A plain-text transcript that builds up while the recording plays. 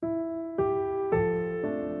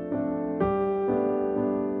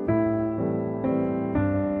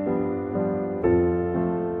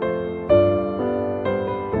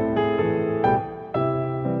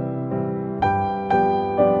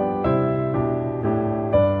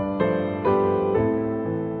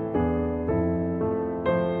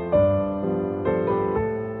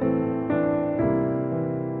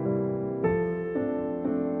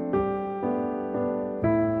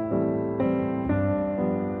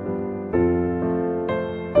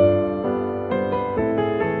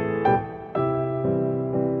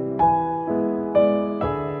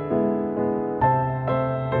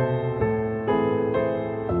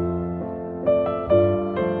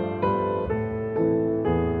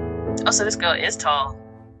Oh, so this girl is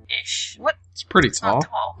tall-ish. What? It's pretty It's tall. not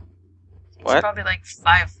tall. She's What? probably like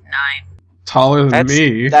 5'9". Taller than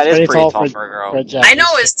me. That is pretty tall for for a girl. a Japanese I know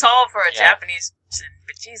chick. it's tall for a Yeah. Japanese person,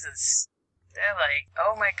 but Jesus, they're like,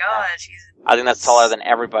 oh my god, she's. I think that's taller than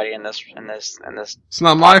everybody in this. It's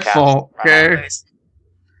not my podcast. fault, okay? It's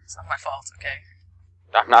not my fault, okay?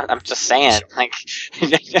 I'm not. I'm just saying. Like,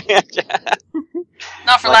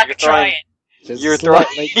 Not for Like, lack you're of trying. Just You're slight,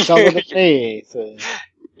 throwing- like shove in the face.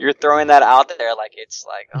 you're throwing that out there like it's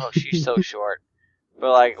like, oh, she's so short.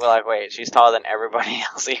 But like, wait, she's taller than everybody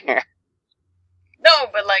else here. No,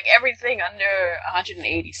 but like everything under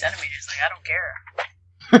 180 centimeters, like I don't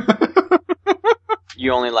care.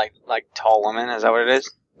 You only like tall women? Is that what it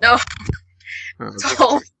is? No, Uh,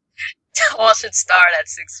 tall should start at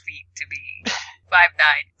 6 feet to be 5'9".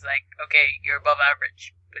 It's like, okay, you're above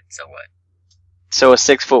average, but so what? So a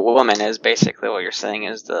 6-foot woman is basically what you're saying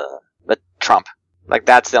is the Trump. Like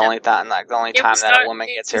that's the only time, like the only Yeah, time we that start- a woman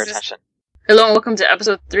gets your this is- attention. Hello and welcome to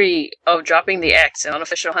episode 3 of Dropping the X, an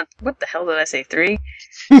unofficial hunt. What the hell did I say? 3?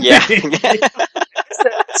 Yeah.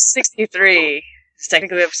 63. It's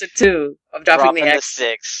technically episode 2 of Dropping Dropping the the X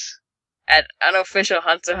 6. at unofficial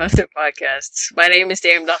Hunter x Hunter podcast. My name is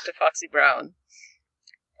Dame Dr. Foxy Brown,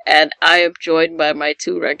 and I am joined by my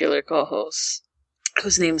 2 regular co-hosts,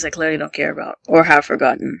 whose names I clearly don't care about or have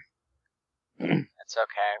forgotten. It's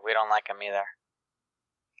okay. We don't like him either.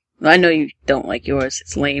 I know you don't like yours.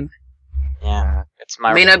 It's lame. Yeah. It's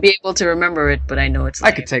my. I may not be able to remember it, but I know it's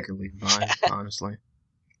lame. I could take or leave mine, honestly.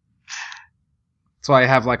 That's why I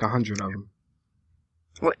have like 100 of them.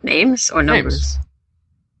 What, names or numbers?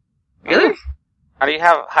 Names. Really? How do you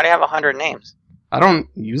have 100 names? I don't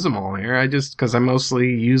use them all here. Because I mostly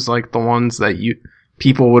use like the ones that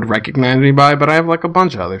people would recognize me by, but I have like a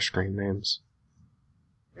bunch of other screen names.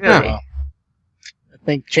 Really? Yeah. I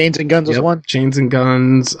think Chains and Guns was Yep. one. Chains and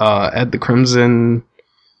Guns, Ed the Crimson,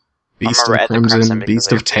 Beast remember of Ed the Crimson Crimson, because Beast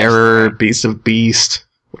they of were Terror, PS3. Beast of Beast.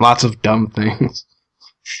 Lots of dumb things.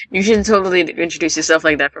 You should totally introduce yourself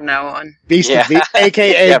like that from now on. Beast Yeah. of Beast,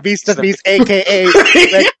 aka Yeah, Beast of Beast, aka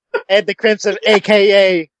Ed the Crimson,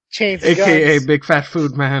 aka Chains and AKA Guns. Big Fat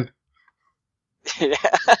Food Man. Yeah.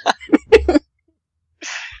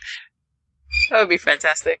 That would be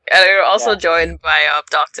fantastic. And we're also Yeah. joined by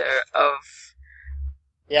Doctor of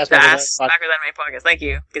Yeah, the Ass Backer Than My Podcast. Thank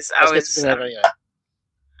you. Because I don't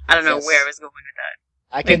know Yes. where I was going with that.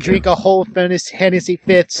 I can drink a whole Hennessy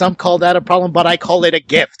fit. Some call that a problem, but I call it a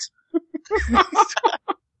gift.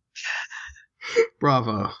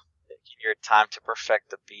 Bravo. Taking your time to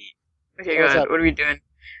perfect the beat. Okay, What's good. up? What are we doing?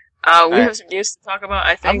 We Alright. have some news to talk about,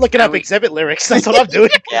 I think. I'm looking up And we- exhibit lyrics. That's what I'm doing.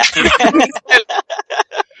 Yeah.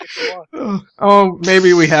 Oh,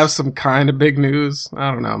 maybe we have some kind of big news.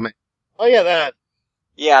 I don't know. Oh yeah, that.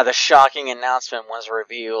 Yeah, the shocking announcement was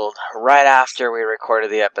revealed right after we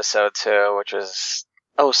recorded the episode 2, which was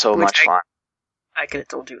so Which much fun. I could have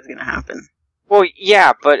told you it was going to happen. Well,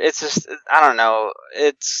 yeah, but it's just, I don't know,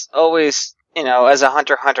 it's always, as a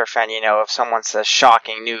Hunter x Hunter fan, if someone says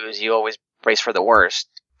shocking news, you always brace for the worst.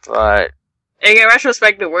 But, And in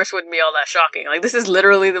retrospect, the worst wouldn't be all that shocking. Like, this is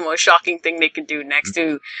literally the most shocking thing they could do next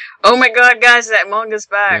to, oh my god, guys, that manga's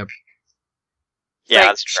back. Yep. yeah, Like,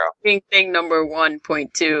 that's true. Shocking thing number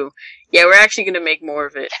 1.2. Yeah, we're actually going to make more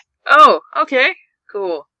of it. Oh, okay.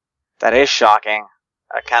 Cool. That is shocking.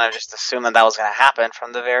 I kind of just assumed that was going to happen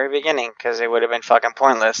from the very beginning, because it would have been fucking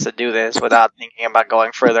pointless to do this without thinking about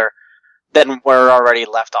going further than we're already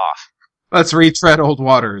left off. Let's retread old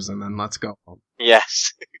waters and then let's go.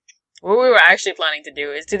 Yes. What we were actually planning to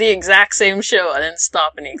do is do the exact same show and then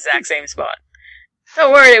stop in the exact same spot.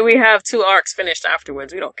 Don't worry, we have 2 arcs finished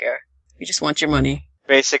afterwards. We don't care. We just want your money.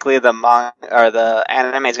 Basically, the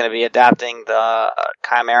anime is going to be adapting the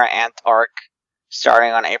Chimera Ant arc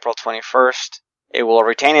starting on April 21st. It will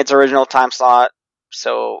retain its original time slot,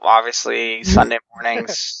 so obviously Sunday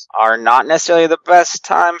mornings are not necessarily the best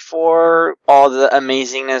time for all the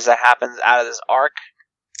amazingness that happens out of this arc.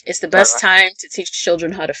 It's the best time to teach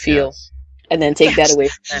children how to feel, and then take that away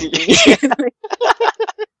from them.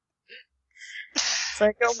 It's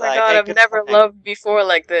like, oh It's my like, god, hey, I've good never point. loved before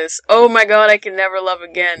like this. Oh my god, I can never love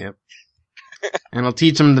again. Yep. And I'll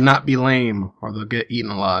teach them to not be lame or they'll get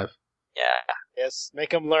eaten alive. Yeah. Yes,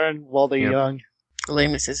 make them learn while they're Yep. young.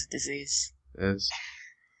 Lameness is a disease. Is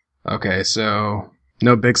okay, so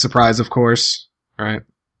no big surprise, of course, right?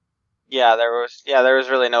 Yeah, there was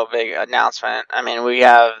really no big announcement. I mean, we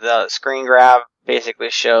have the screen grab basically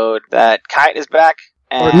showed that Kite is back.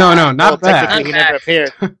 And No, not Well, that. technically, he Not never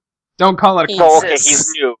appeared. Don't call it a He- Oh, okay, Jesus. he's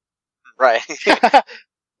new. Right.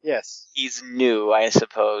 Yes. He's new, I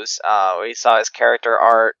suppose. We saw his character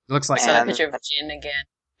art. It looks like I saw a And- picture of Jin again.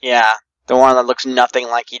 Yeah, the one that looks nothing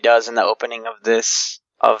like he does in the opening of this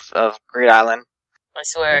of Greed Island. I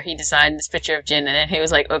swear, he designed this picture of Jin, and then he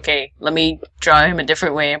was like, okay, let me draw him a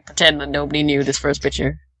different way and pretend that nobody knew this first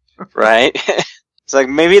picture. Right? It's like,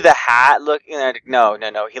 maybe the hat look... No,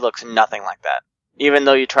 he looks nothing like that. Even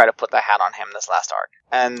though you try to put the hat on him this last arc.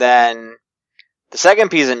 And then, the second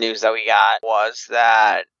piece of news that we got was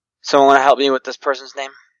that... Someone want to help me with this person's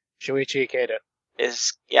name? Shuichi Ikeda.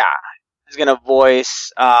 Is gonna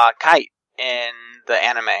voice Kite in the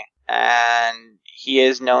anime. And he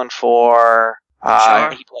is known for...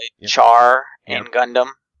 Char. He played Yep. Char in Yep. Gundam.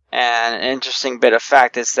 And an interesting bit of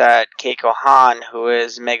fact is that Keiko Han, who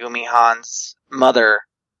is Megumi Han's mother,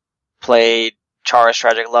 played Char's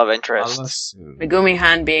tragic love interest. Megumi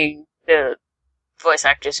Han being the voice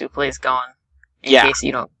actress who plays Gon. In Yeah. case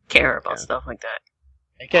you don't care about Yeah. stuff like that.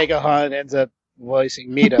 And Keiko Han ends up voicing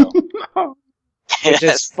Mito, which is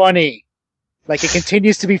Yes. funny. Like, it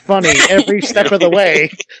continues to be funny every step of the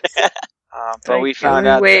way. But we The found only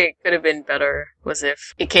out way it could have been better was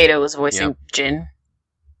if Ikeda was voicing Jin.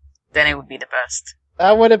 Then it would be the best.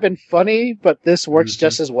 That would have been funny, but this works Mhm.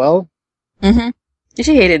 just as well. Mm-hmm.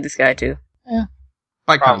 She hated this guy too.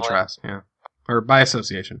 By Probably. contrast, yeah. Or by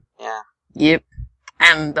association. yeah. Yep.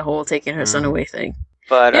 And the whole taking her son away thing.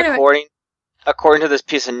 But Anyway. according to this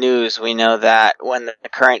piece of news, we know that when the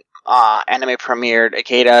current anime premiered,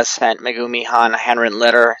 Ikeda sent Megumi Han a handwritten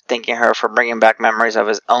letter thanking her for bringing back memories of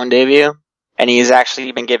his own debut. And he's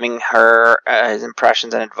actually been giving her his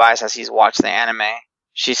impressions and advice as he's watched the anime.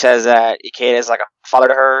 She says that Ikeda is like a father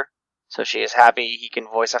to her, so she is happy he can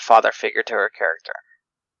voice a father figure to her character.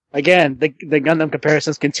 Again, the Gundam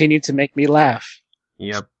comparisons continue to make me laugh.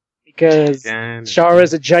 Yep. Because And Char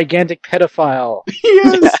is a gigantic pedophile,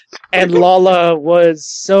 yes. and Lala was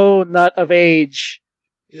so not of age,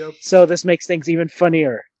 Yep. so this makes things even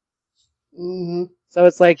funnier. Mm-hmm. So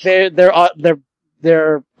it's like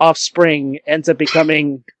their offspring ends up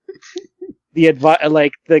becoming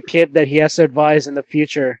the kid that he has to advise in the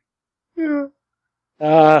future.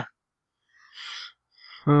 Yeah.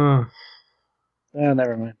 Oh,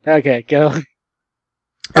 never mind. Okay, go.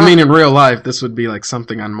 I mean, in real life, this would be like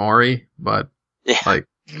something on Mori, but Yeah. like,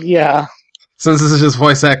 Yeah. since this is just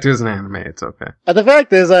voice actors in anime, it's okay. The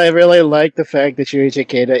fact is, I really like the fact that Shuichi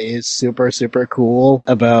Ikeda is super, super cool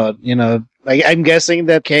about, like, I'm guessing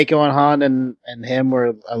that Keiko and Han and him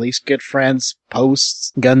were at least good friends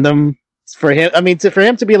post Gundam. For him, for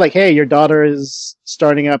him to be like, hey, your daughter is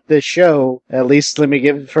starting up this show, at least let me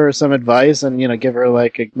give her some advice and, give her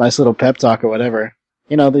like a nice little pep talk or whatever.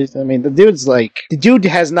 The dude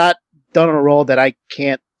has not done a role that I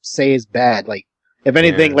can't say is bad. Like, if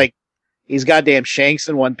anything, Yeah. like, he's goddamn Shanks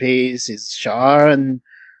in One Piece, he's Char and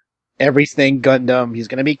everything Gundam, he's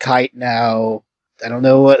gonna be Kite now. I don't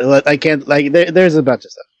know what, I can't, like, there's a bunch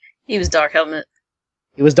of stuff. He was Dark Helmet.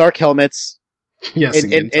 He was Dark Helmets Yes,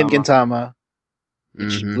 in Gintama.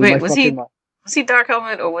 Mhm. Blew Wait, my was fucking he- mind. Was he Dark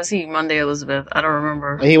Helmet or was he Monday Elizabeth? I don't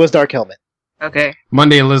remember. He was Dark Helmet. Okay.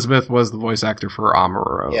 Monday Elizabeth was the voice actor for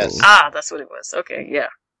Amuro. Yes. Ah, that's what it was. Okay, yeah.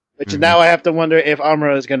 Which Mhm. now I have to wonder if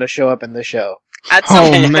Amuro is gonna show up in the show. At some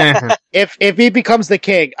Oh man. If he becomes the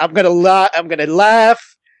king, I'm gonna laugh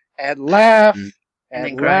and laugh Mm. And then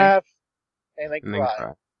and cry. laugh and then And then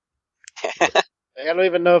cry. cry. I don't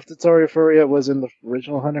even know if the Tori Furia was in the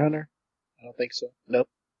original Hunter x Hunter. I don't think so. Nope.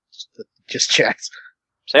 Just checked.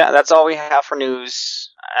 So yeah, that's all we have for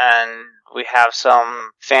news. And we have some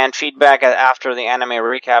fan feedback after the anime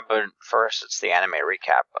recap, but first it's the anime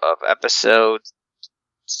recap of episode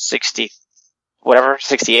 68.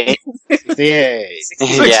 68.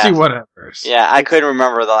 Sixty Yeah. whatever. Yeah, I couldn't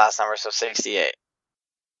remember the last number, so 68.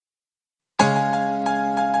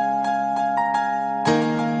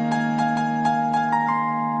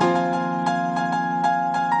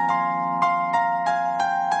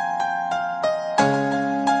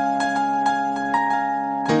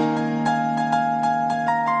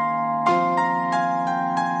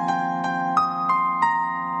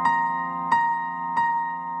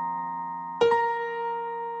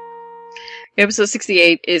 Episode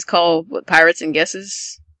 68 is called what, Pirates and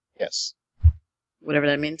Guesses? Yes. Whatever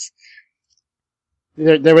that means.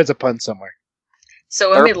 There was a pun somewhere.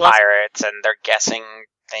 So when we They're left pirates, and they're guessing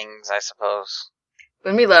things, I suppose.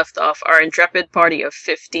 when we left off, our intrepid party of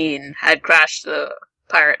 15 had crashed the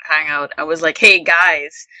pirate hangout. I was like, hey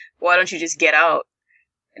guys, why don't you just get out?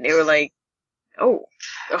 And they were like, oh,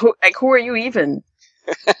 who are you even?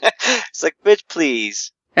 It's like, bitch,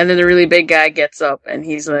 please. And then the really big guy gets up and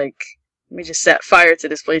he's like, let me just set fire to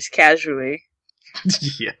this place casually.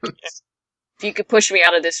 Yeah. If you could push me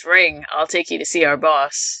out of this ring, I'll take you to see our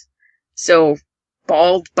boss. So,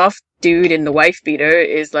 bald, buff dude in the wife beater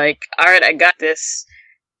is like, alright, I got this.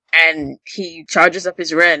 And he charges up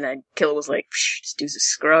his Ren, and Killer was like, psh, this dude's a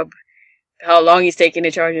scrub. How long he's taking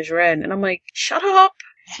to charge his Ren. And I'm like, shut up.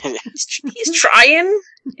 He's trying.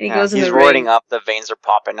 And he goes in he's the ring. roiding up, the veins are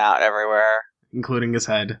popping out everywhere. Including his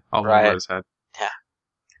head. All Right. over his head.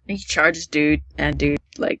 And he charges dude, and dude,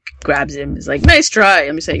 like, grabs him. He's like, nice try.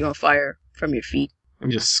 Let me set you on fire from your feet.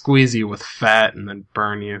 And just squeeze you with fat and then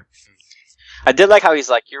burn you. I did like how he's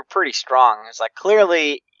like, you're pretty strong. It's like,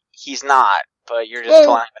 clearly he's not, but you're just Well,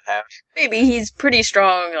 toying with him. Maybe he's pretty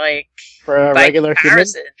strong, like, For a by regular human.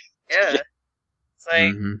 comparison. Yeah. It's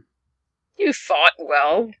like, Mhm. you fought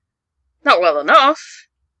well. Not well enough,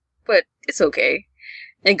 but it's okay.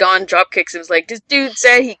 And Gon dropkicks him. Was like, this dude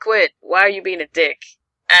said he quit. Why are you being a dick?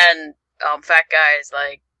 And fat guy is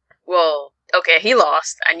like, well, okay, he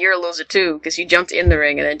lost, and you're a loser too, because you jumped in the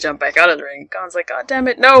ring and then jumped back out of the ring. Gon's like, God damn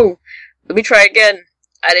it, no! Let me try again.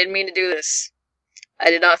 I didn't mean to do this. I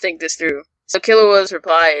did not think this through. So Killua's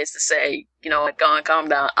reply is to say, you know what, Gon, calm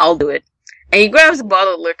down, I'll do it. And he grabs a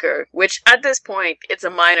bottle of liquor, which at this point, it's a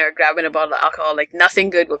minor grabbing a bottle of alcohol, like nothing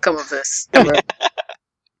good will come of this, ever.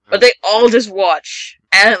 But they all just watch,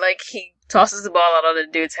 and like, he tosses the ball out on the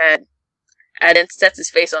dude's head, and then sets his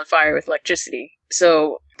face on fire with electricity.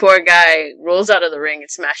 So, poor guy rolls out of the ring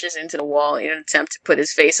and smashes into the wall in an attempt to put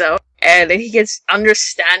his face out. And then he gets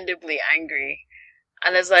understandably angry.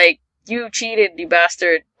 And is like, you cheated, you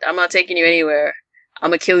bastard. I'm not taking you anywhere. I'm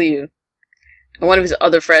gonna kill you. And one of his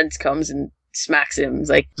other friends comes and smacks him. He's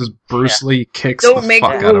like, Just Bruce Lee kicks the don't make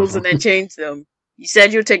fuck out of rules him. and then change them. You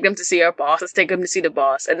said you'll take them to see our boss. Let's take them to see the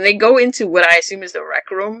boss. And they go into what I assume is the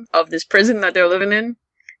rec room of this prison that they're living in.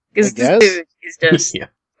 Because I this guess. dude is just... Yeah.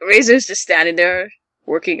 Razor's just standing there,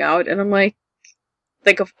 working out, and I'm like,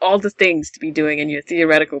 of all the things to be doing in your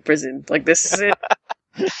theoretical prison, like, this is it.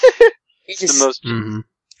 You It's just, the most. Mhm.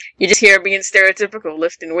 you just hear being stereotypical,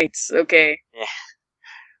 lifting weights, okay.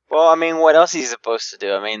 Well, I mean, what else is he supposed to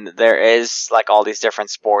do? I mean, there is like all these different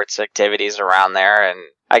sports activities around there, and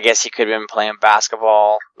I guess he could have been playing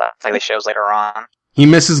basketball. That's like the shows later on. He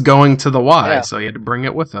misses going to the Y, Yeah. so he had to bring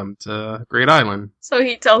it with him to Great Island. So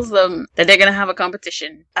he tells them that they're gonna have a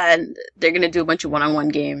competition, and they're gonna do a bunch of one-on-one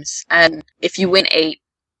games, and if you win 8,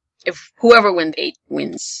 if whoever wins 8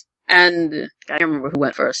 wins. And I don't remember who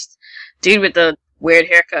went first. Dude with the weird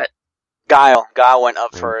haircut. Guile went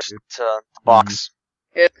up first to the box.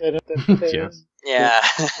 Yes. Yeah.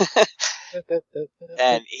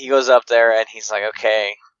 And he goes up there and he's like,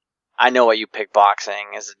 okay, I know why you pick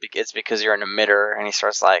boxing. It's because you're an emitter. And he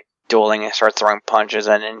starts like dueling and starts throwing punches,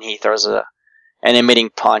 and then he throws an emitting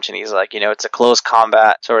punch, and he's like, it's a close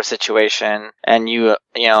combat sort of situation, and you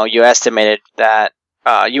estimated that,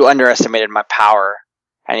 you underestimated my power.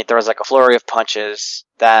 And he throws like a flurry of punches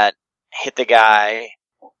that hit the guy,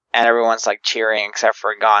 and everyone's like cheering except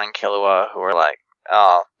for Gon and Killua, who are like,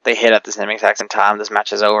 oh, they hit at the same exact same time, this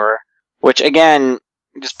match is over. Which again,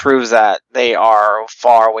 just proves that they are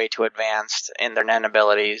far way too advanced in their nen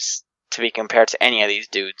abilities to be compared to any of these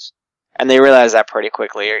dudes. And they realize that pretty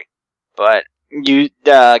quickly. But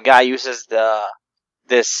the guy uses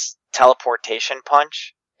this teleportation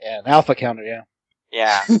punch. Yeah, an alpha counter, yeah.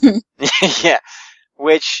 Yeah. Yeah.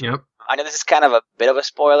 Which, Yep. I know this is kind of a bit of a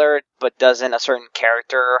spoiler, but doesn't a certain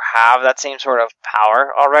character have that same sort of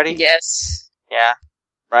power already? Yes. Yeah.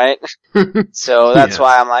 Right? So that's Yes.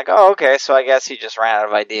 why I'm like, oh, okay, so I guess he just ran out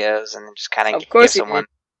of ideas and just kind Of of course gave he someone.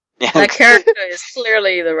 Yeah. That character is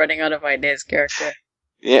clearly the running out of ideas character.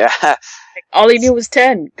 Yeah. Like, all he knew was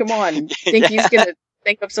 10. Come on. Think he's Yeah. gonna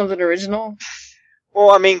think of something original?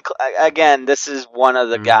 Well, I mean, again, this is one of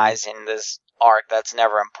the Mhm. guys in this arc that's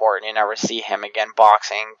never important. You never see him again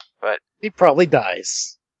boxing, but He probably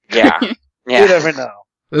dies. yeah. You Yeah. never know.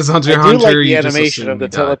 This I Hunter do Hunter, like the you just animation assume of the he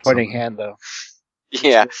died, teleporting so- hand, though.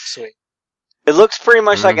 Yeah. It's really sweet. It looks pretty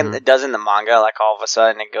much like Mhm. it does in the manga, like all of a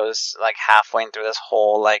sudden it goes like halfway through this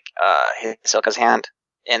whole like Hisoka's hand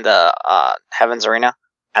in the Heaven's Arena,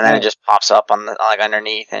 and then it Right. just pops up on the like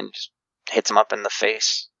underneath and just hits him up in the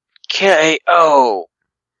face. KO.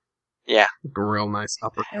 Yeah. Like a real nice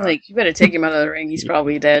uppercut. I'm like, you better take him out of the ring. He's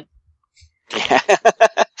probably dead. Yeah.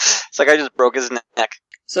 It's like I just broke his neck.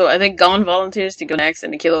 So I think Gon volunteers to go next,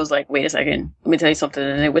 and Nikilo's like, wait a second, let me tell you something.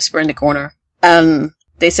 And they whisper in the corner.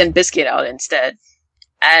 They send Biscuit out instead.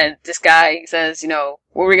 And this guy says, what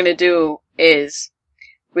we're gonna do is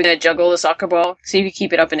we're gonna juggle the soccer ball, see if you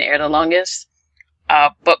keep it up in the air the longest.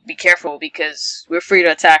 But be careful, because we're free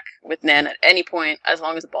to attack with Nen at any point as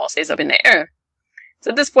long as the ball stays up in the air. So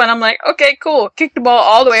at this point, I'm like, okay, cool. Kick the ball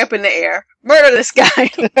all the way up in the air. Murder this guy.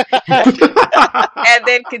 And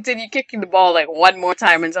then continue kicking the ball like one more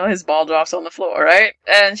time until his ball drops on the floor, right?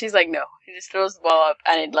 And she's like, no. She just throws the ball up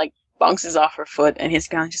and it like bounces off her foot and hits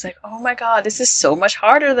the ground. She's like, oh my god, this is so much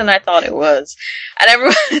harder than I thought it was. And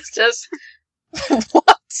everyone is just,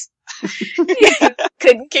 what? You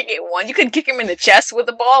couldn't kick it one. You couldn't kick him in the chest with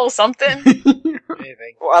the ball or something.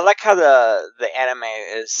 Well, I like how the anime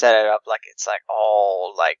is set it up like it's like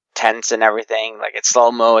all like tense and everything. Like it's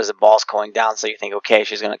slow mo as the ball's going down, so you think, okay,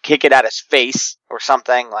 she's gonna kick it at his face or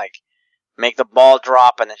something, like make the ball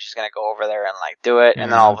drop, and then she's gonna go over there and like do it,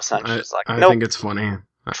 and then all of a sudden she's like, nope, I think it's funny.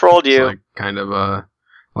 Trolled you. It's like kind of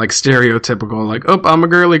like stereotypical, like, oh, I'm a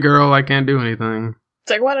girly girl, I can't do anything.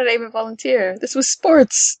 It's like, why did I even volunteer? This was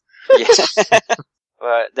sports. Yeah.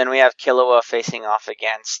 But then we have Killua facing off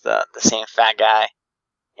against the same fat guy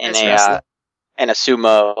in a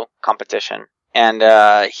sumo competition,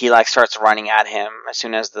 and he like starts running at him as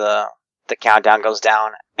soon as the countdown goes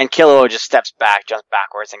down, and Killua just steps back, jumps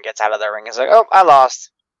backwards, and gets out of the ring. It's like, oh, I lost,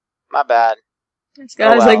 my bad. This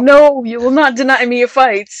guy's like, no, you will not deny me your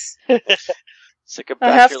fights. So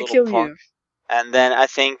I have to kill you. And then I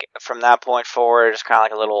think from that point forward, it's kind of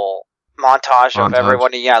like a little montage of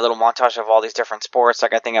everybody. Yeah, a little montage of all these different sports.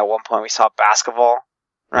 Like I think at one point we saw basketball,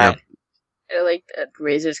 right? I like that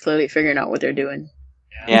Razor's clearly figuring out what they're doing.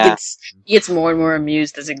 Yeah. He gets more and more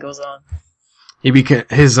amused as it goes on.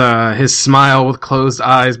 His smile with closed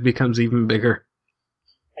eyes becomes even bigger.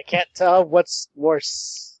 I can't tell what's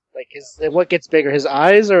worse. Like what gets bigger, his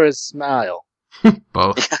eyes or his smile?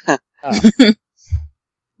 Both.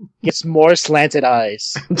 Gets more slanted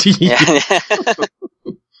eyes. Yeah.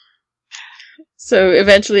 So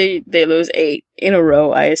eventually they lose 8 in a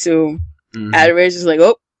row, I assume. Mm-hmm. And Razor's like,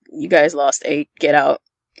 oh, you guys lost 8, get out.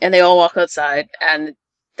 And they all walk outside, and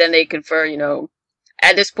then they confer,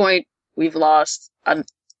 at this point, we've lost. The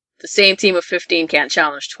same team of 15 can't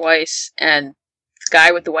challenge twice, and this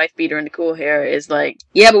guy with the wife beater and the cool hair is like,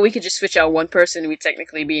 yeah, but we could just switch out one person, we'd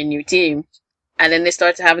technically be a new team. And then they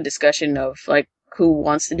start to have a discussion of, like, who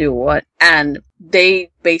wants to do what, and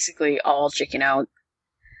they basically all chicken out.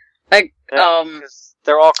 Like,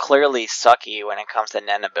 they're all clearly sucky when it comes to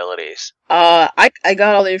Nen abilities. I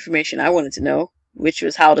got all the information I wanted to know, which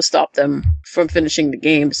was how to stop them from finishing the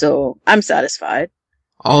game, so I'm satisfied.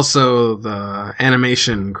 Also, the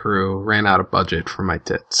animation crew ran out of budget for my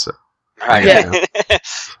tits. So. Right. Yeah.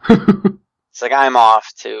 It's like, I'm off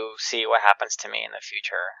to see what happens to me in the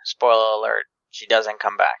future. Spoiler alert, she doesn't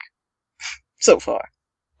come back. So far.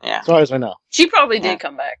 Yeah. As far as I know. She probably did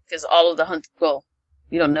come back, because all of the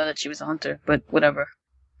you don't know that she was a hunter, but whatever.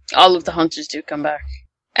 All of the hunters do come back.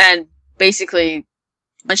 And basically,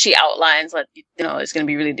 when she outlines that, it's going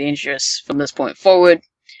to be really dangerous from this point forward,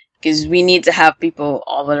 because we need to have people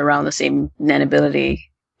all around the same Nen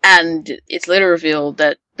ability. And it's later revealed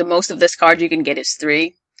that the most of this card you can get is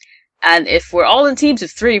 3. And if we're all in teams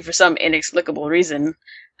of 3 for some inexplicable reason,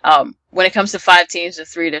 when it comes to 5 teams of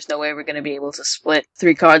 3, there's no way we're going to be able to split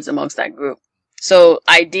 3 cards amongst that group. So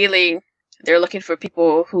ideally, they're looking for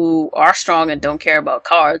people who are strong and don't care about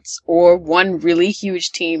cards, or one really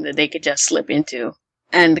huge team that they could just slip into.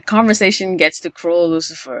 And the conversation gets to Cruel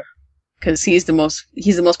Lucifer, because he's the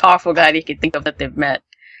most powerful guy they could think of that they've met.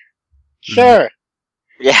 Sure.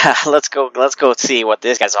 Yeah, let's go see what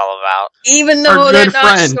this guy's all about. Even though they're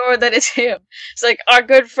not sure that it's him. It's like, our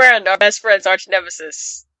good friend, our best friend's arch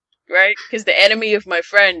nemesis, right? Because the enemy of my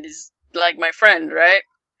friend is like my friend, right?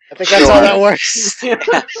 I think that's how that works.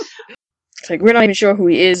 It's like, we're not even sure who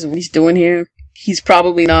he is, what he's doing here. He's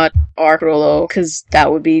probably not Arc Rolo, because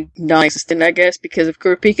that would be non-existent, I guess, because of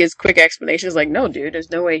Kurapika's quick explanation is like, no, dude, there's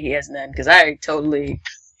no way he has Nen, because I totally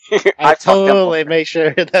made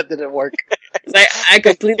sure that didn't work. I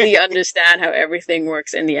completely understand how everything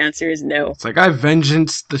works, and the answer is no. It's like, I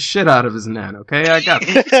vengeance the shit out of his Nen, okay? I got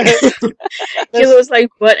it. Kilo's like,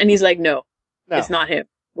 what? And he's like, no, it's not him.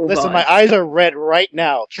 Move on. My eyes are red right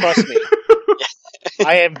now, trust me.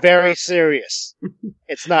 I am very serious.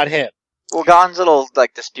 It's not him. Well, Gon's little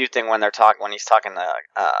dispute thing when he's talking to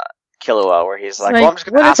Killua, where he's like, "Well, I'm just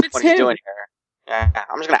gonna ask him what he's doing here." Yeah,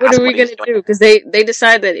 I'm just gonna ask him what he's doing. What are we gonna do? Because they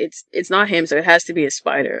decide that it's not him, so it has to be a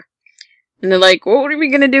spider. And they're like, well, "What are we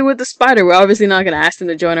gonna do with the spider? We're obviously not gonna ask him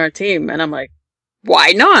to join our team." And I'm like,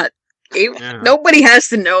 "Why not? Nobody has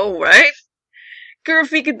to know, right?"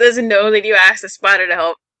 Kurapika doesn't know that you asked the spider to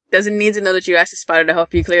help. Doesn't need to know that you asked the spider to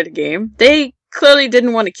help you clear the game. They clearly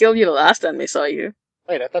didn't want to kill you the last time they saw you.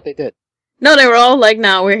 Wait, I thought they did. No, they were all like,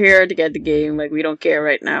 "No, we're here to get the game. Like, we don't care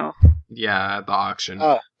right now." Yeah, at the auction.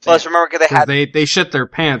 Plus, remember, because they 'Cause had... they shit their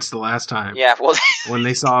pants the last time. Yeah, well, When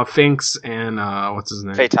they saw Finks and, what's his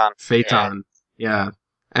name? Phaeton. Phaeton. Yeah.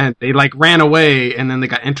 And they, like, ran away, and then they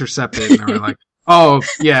got intercepted, and they were like, oh,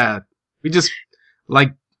 yeah, we just,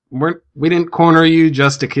 like, we didn't corner you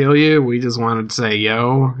just to kill you, we just wanted to say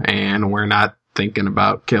yo, and we're not thinking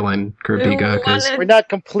about killing Kurapika, because... We're not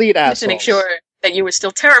complete Just assholes. to make sure that you were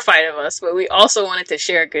still terrified of us, but we also wanted to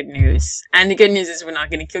share good news. And the good news is we're not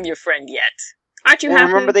going to kill your friend yet. Aren't you Well,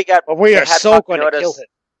 happy? remember they got... But we they are had so going to Pakunoda's- kill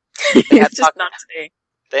him. They had It's just Pakunoda- not today.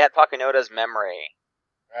 They had Pakunoda's memory,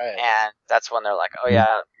 Right. and that's when they're like, oh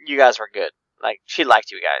yeah, you guys were good. Like, she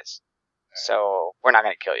liked you guys. So, we're not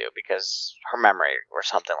gonna kill you because her memory or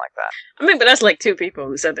something like that. I mean, but that's like 2 people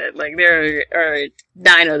who said that. Like, there are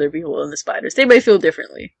 9 other people in the spiders. They may feel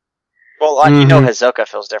differently. Well, like, you know Mhm. Hisoka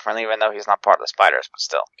feels differently, even though he's not part of the spiders, but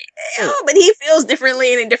still. Yeah, but he feels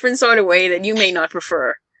differently in a different sort of way that you may not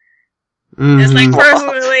prefer. Mhm. It's like,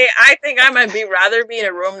 personally, I think I might rather be in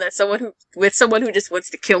a room with someone who just wants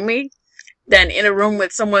to kill me than in a room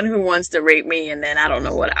with someone who wants to rape me and then I don't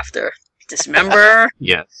know what after. Dismember,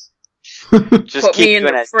 Yes. Just put keep me in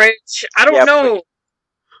doing the it. fridge. I don't Yeah, know.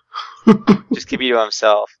 Just keep you to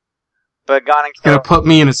himself. But Gon and Gonna Kyo, put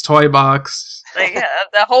me in his toy box. Like,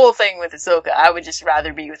 the whole thing with Ahsoka, I would just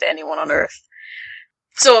rather be with anyone on Earth.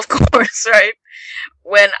 So, of course, right,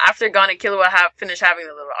 when after Gon and Killua finished having a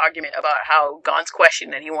little argument about how Gon's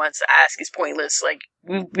question that he wants to ask is pointless, like,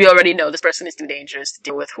 we already know this person is too dangerous to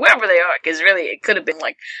deal with, whoever they are, because really, it could have been,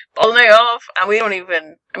 like, Polnareff, and we don't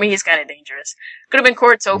even, I mean, he's kind of dangerous. Could have been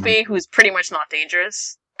Kortopi, who's pretty much not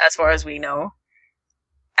dangerous, as far as we know.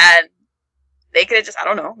 And they could have just, I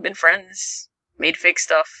don't know, been friends, made fake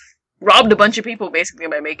stuff, robbed a bunch of people, basically,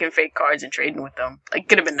 by making fake cards and trading with them. Like,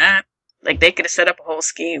 could have been that. Like, they could have set up a whole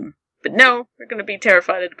scheme. But no, we're gonna be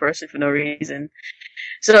terrified of the person for no reason.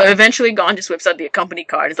 So eventually Gon just whips out the company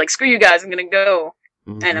card. It's like, screw you guys, I'm gonna go.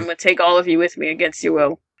 Mhm. And I'm gonna take all of you with me against your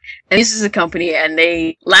will. And this is a company, and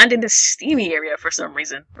they land in the steamy area for some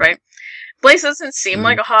reason, right? Place doesn't seem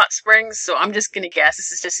like a hot spring, so I'm just gonna guess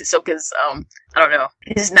this is just Hisoka's, I don't know,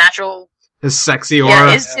 his natural... His sexy aura.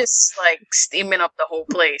 Yeah, it's just, like, steaming up the whole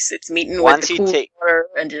place. It's meeting Once with the you cool take- water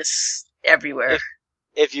and just everywhere.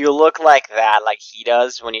 if you look like that, like he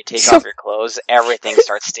does when you take off your clothes, everything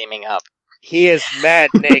starts steaming up. He is mad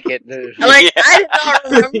naked, dude. Like, Yeah. I did not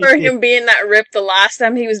remember him being that ripped the last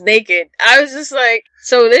time he was naked. I was just like,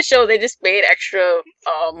 so this show, they just made extra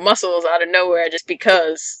muscles out of nowhere just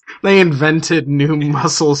because. They invented new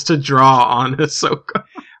muscles to draw on Ahsoka.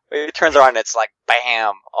 It turns around and it's like,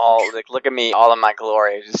 bam, all, like, look at me, all in my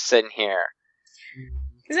glory, just sitting here.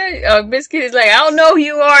 Biscuit is like, I don't know who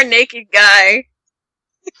you are, naked guy.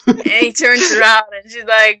 And he turns around and she's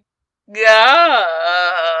like,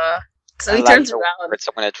 Gah. So he I like turns the around. words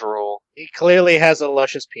when it's drool. He clearly has a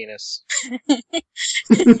luscious penis.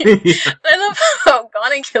 I love how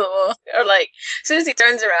Gon and Killua are like, as soon as he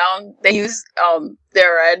turns around, they use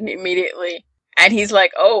their red immediately. And he's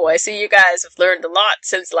like, oh, I see you guys have learned a lot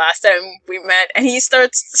since last time we met. And he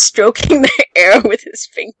starts stroking the air with his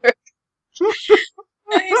finger.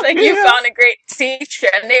 And he's like, you found a great teacher.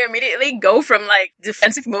 And they immediately go from, like,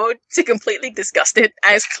 defensive mode to completely disgusted,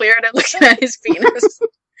 as cleared at looking at his penis.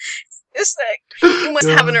 It's like, he must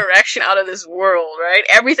have an erection out of this world, right?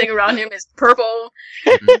 Everything around him is purple.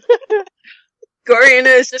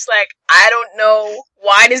 Goriana is just like, I don't know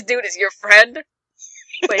why this dude is your friend,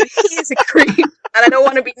 but he's a creep, and I don't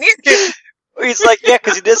want to be near him. He's like, yeah,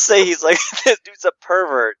 because he did say he's like, this dude's a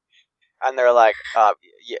pervert. And they're like,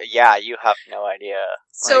 yeah, you have no idea.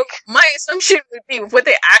 So Like, my assumption would be what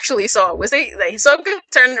they actually saw was Hisoka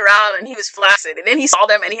turned around and he was flaccid, and then he saw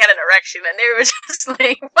them and he had an erection, and they were just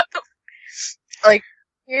like, what the like,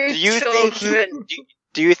 your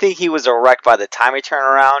do you think he was erect by the time he turned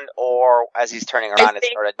around, or as he's turning around and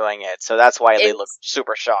think started doing it? So that's why they it's- look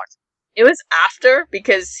super shocked. It was after,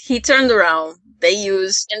 because he turned around,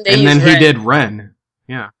 and then he did Ren.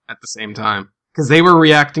 Yeah, at the same time. Because they were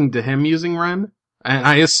reacting to him using Ren. And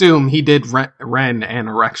I assume he did Ren and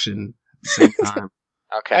Erection at the same time.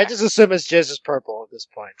 Okay. I just assume his jizz is purple at this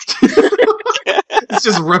point. It's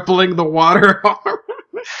just rippling the water.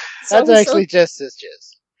 That's actually just his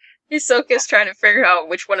jizz. Hisoka's trying to figure out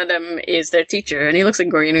which one of them is their teacher, and he looks at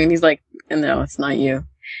Goriana and he's like, no, it's not you.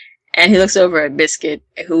 And he looks over at Biscuit,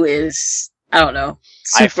 who is, I don't know,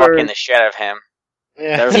 I super... fucking the shit out of him.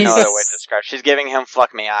 Yeah. There's no other way to describe it. She's giving him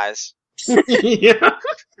fuck me eyes. Yeah.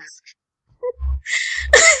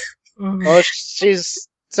 Well, she's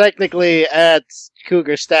technically at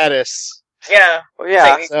cougar status. Yeah. Well,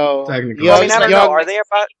 yeah. So, Technically. Well, I young, mean, I don't young- know. Are they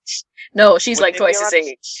about? No, she's like Wouldn't it be twice his around-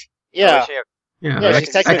 age. yeah, Oh, Yeah, yeah, that-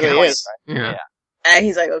 she technically second is. point, yeah. Yeah. And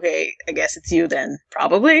he's like, okay, I guess it's you then.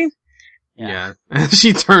 Probably. Yeah. And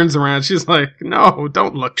she turns around. She's like, no,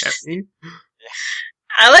 don't look at me.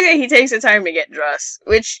 I like that he takes the time to get dressed,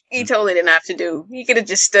 which he totally didn't have to do. He could have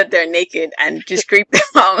just stood there naked and just creeped them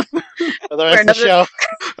out. For the rest of the show.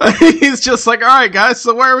 He's just like, all right, guys,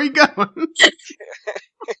 so where are we going?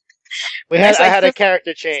 I had a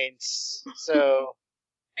character change, so...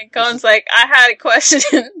 And Colin's like, I had a question,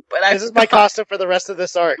 but this is my costume for the rest of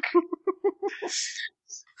this arc.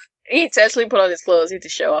 He intentionally put on his clothes to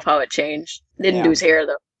show off how it changed. Didn't Yeah. do his hair,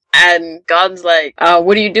 though. And God's like,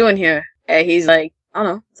 what are you doing here? And he's like, I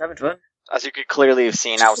don't know, it's having fun. As you could clearly have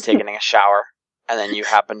seen, I was taking a shower, and then you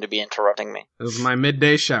happened to be interrupting me. It was my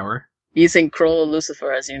midday shower. Using Kroll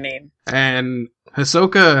Lucifer as your name. And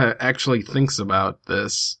Hisoka actually thinks about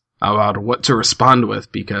this, about what to respond with,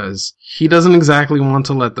 because he doesn't exactly want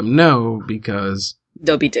to let them know, because...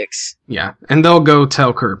 They'll be dicks. Yeah, and they'll go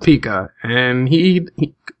tell Kurapika, and he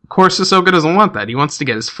of course Hisoka doesn't want that. He wants to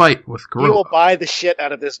get his fight with He will Kuroba. buy the shit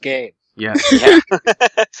out of this game. Yeah. Yeah.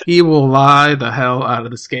 He will lie the hell out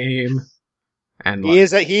of this game. And He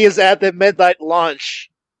is at the midnight launch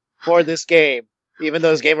for this game, even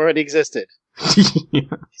though this game already existed. Yeah.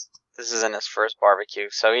 This isn't his first barbecue,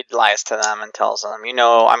 so he lies to them and tells them,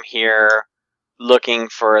 I'm here looking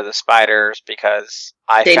for the spiders because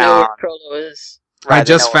They know found... what Krollo is. I Right,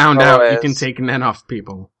 they just know what found Krollo out you is. can take Nen off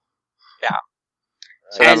people.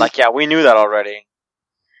 So they're And- like, yeah, we knew that already.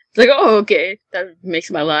 It's like, oh, okay. That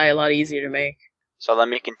makes my lie a lot easier to make. So let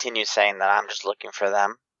me continue saying that I'm just looking for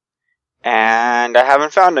them. And I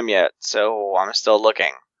haven't found them yet, so I'm still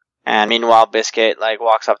looking. And meanwhile, Biscuit,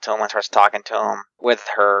 walks up to him and starts talking to him with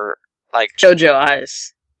her, Jojo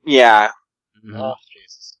eyes. yeah, Mhm. Oh,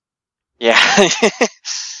 Jesus. yeah.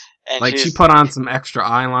 And Like, she she's- put on some extra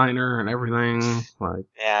eyeliner and everything. Like,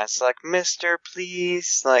 yeah, it's like, Mister,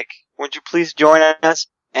 please, would you please join us?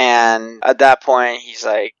 And at that point, he's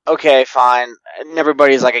like, okay, fine. And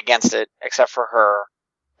everybody's, against it, except for her.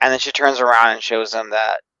 And then she turns around and shows him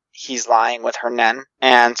that he's lying with her Nen.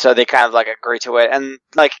 And so they kind of, agree to it. And,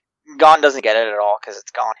 Gon doesn't get it at all, because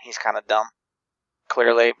it's Gon. He's kind of dumb.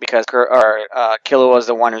 Clearly, because Killua is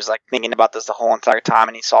the one who's, thinking about this the whole entire time,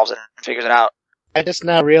 and he solves it and figures it out. I just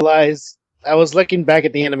now realized, I was looking back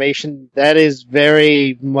at the animation, that is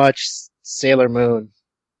very much Sailor Moon.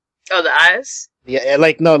 Oh, the eyes? Yeah,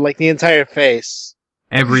 the entire face.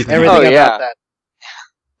 everything. Everything Oh, about yeah. that.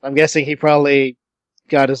 I'm guessing he probably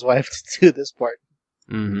got his wife to do this part.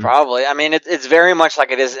 Mhm. Probably. I mean, it's very much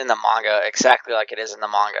like it is in the manga, exactly like it is in the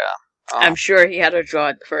manga. I'm sure he had her draw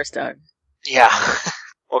it the first time. Yeah.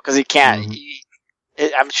 Well, because he can't.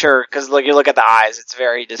 Mhm. I'm sure, because you look at the eyes, it's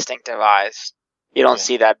very distinctive eyes. You don't Yeah.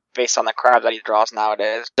 see that based on the crowd that he draws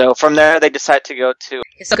nowadays. So from there, they decide to go to...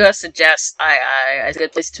 Hisoka suggests I as a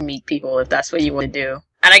good place to meet people if that's what you want to do.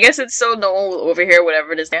 And I guess it's so no one will overhear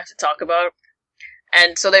whatever it is they have to talk about.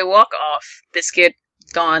 And so they walk off, Biscuit,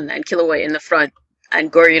 Gon, and Killua in the front,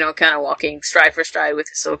 and Gorino kind of walking stride for stride with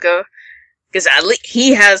Hisoka. Because at least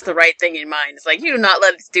he has the right thing in mind. It's like, you do not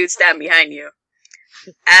let this dude stand behind you.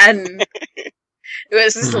 And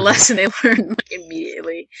this is the lesson they learned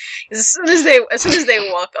immediately. As soon as they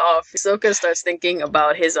walk off, Hisoka starts thinking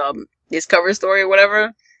about his cover story or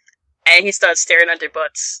whatever, and he starts staring at their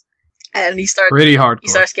butts. And he Pretty hardcore.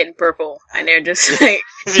 starts getting purple, and they're just like,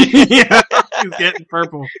 Yeah, he's getting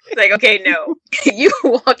purple. like, okay, no, you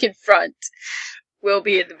walk in front, we'll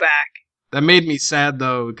be in the back. That made me sad,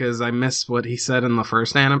 though, because I missed what he said in the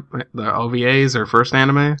first anime, the OVAs or first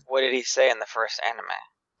anime. What did he say in the first anime?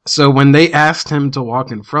 So when they asked him to walk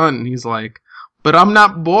in front, and he's like, but I'm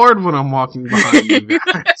not bored when I'm walking behind you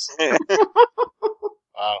guys.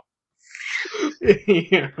 Wow.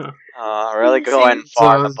 Yeah. Really going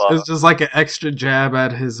far So above. it's just like an extra jab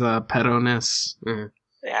at his pedo-ness.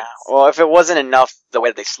 Yeah. Well, if it wasn't enough, the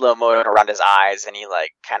way they slow-moed around his eyes and he,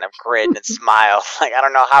 kind of grinned and smiled, I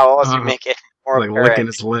don't know how else you make it more Like apparent. licking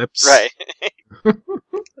his lips. Right.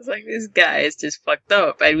 It's like, this guy is just fucked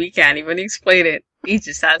up, and we can't even explain it. He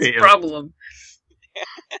just has a Yeah. problem.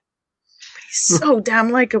 He's so damn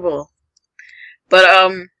likable. But,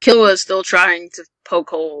 Killua is still trying to poke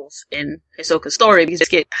holes in Hisoka's story because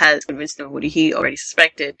Biscuit has convinced him what he already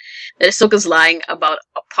suspected, that Hisoka's lying about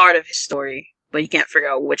a part of his story, but he can't figure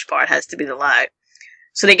out which part has to be the lie.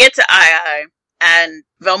 So they get to Ai, and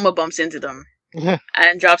Velma bumps into them,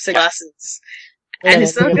 and drops the glasses. And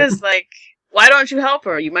Hisoka's like, why don't you help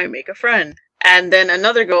her? You might make a friend. And then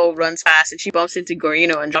another girl runs past, and she bumps into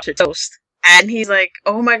Gorino and drops her toast. And he's like,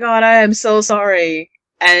 oh my god, I am so sorry.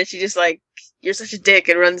 And she just like, you're such a dick,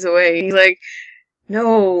 and runs away. He's like,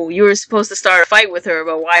 no, you were supposed to start a fight with her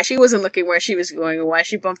about why she wasn't looking where she was going and why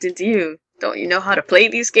she bumped into you. Don't you know how to play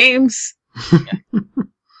these games?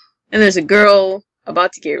 And there's a girl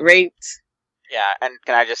about to get raped. Yeah, and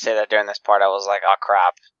can I just say that during this part I was like, oh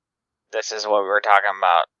crap, this is what we were talking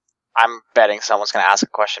about. I'm betting someone's going to ask a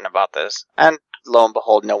question about this. And lo and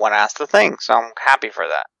behold, no one asked the thing, so I'm happy for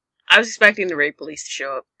that. I was expecting the rape police to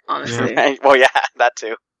show up, honestly. Well, yeah, that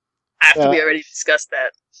too. After we already discussed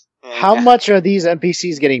that. How much are these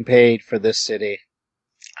NPCs getting paid for this city?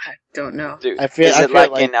 I don't know. Dude, I feel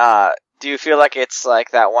like do you feel like it's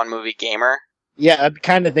like that one movie Gamer? Yeah, I'm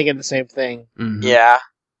kind of thinking the same thing. Mhm. Yeah.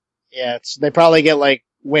 Yeah, they probably get like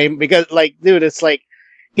way because like, dude, it's like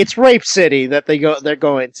it's Rape City that they're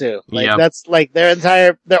going to. Like Yep. that's like their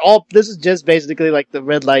entire. This is just basically like the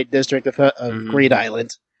red light district of Greed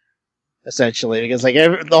Island, essentially. Because like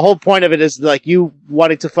the whole point of it is like you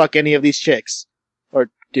wanting to fuck any of these chicks or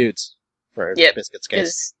dudes for Biscuit's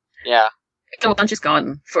case. Yeah. A bunch is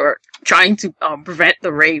gone for trying to prevent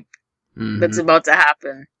the rape that's about to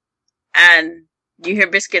happen. And you hear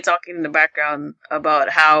Biscuit talking in the background about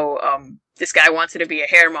how this guy wanted to be a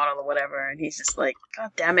hair model or whatever, and he's just like,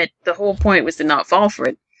 God damn it, the whole point was to not fall for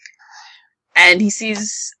it. And he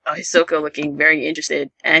sees Hisoka looking very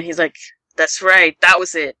interested, and he's like, that's right, that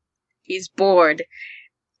was it. He's bored.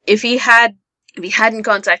 If he hadn't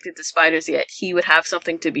contacted the spiders yet, he would have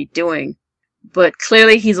something to be doing. But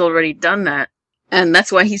clearly he's already done that. And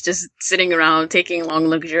that's why he's just sitting around taking long,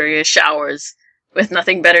 luxurious showers with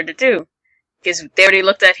nothing better to do. Because they already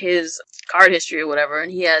looked at his card history or whatever,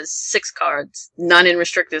 and he has 6 cards, none in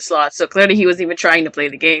restricted slots. So clearly he wasn't even trying to play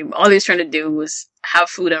the game. All he was trying to do was have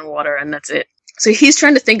food and water, and that's it. So he's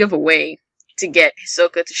trying to think of a way to get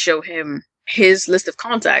Hisoka to show him his list of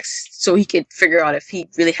contacts so he could figure out if he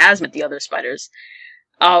really has met the other spiders.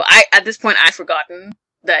 At this point, I'd forgotten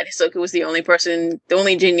that Hisoka was the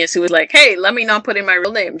only genius who was like, hey, let me not put in my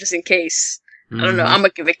real name just in case. I don't know, I'm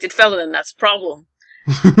a convicted felon and that's a problem.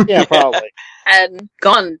 Yeah, probably. And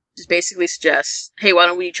Gon just basically suggests, hey, why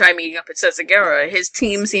don't we try meeting up at Setsugera? His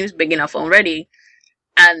team seems big enough already,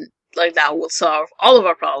 and like that will solve all of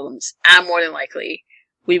our problems. And more than likely,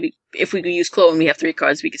 if we could use Clone, we have 3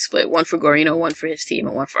 cards, we could split 1 for Gorino, 1 for his team,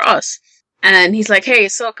 and 1 for us. And he's like, hey,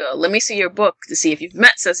 Hisoka, let me see your book to see if you've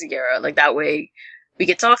met Setsugera. Like that way, we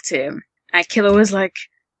could talk to him. And Killer was like,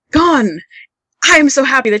 Gon, I am so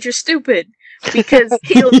happy that you're stupid. Because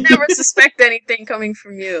he'll never suspect anything coming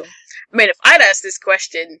from you. I mean, if I'd asked this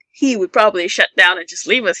question, he would probably shut down and just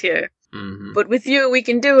leave us here. Mm-hmm. But with you, we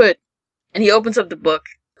can do it. And he opens up the book,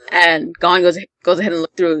 and Gon goes ahead and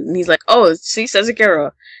looks through it, and he's like, oh, see,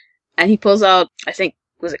 Setsugera. And he pulls out, he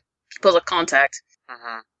pulls a contact.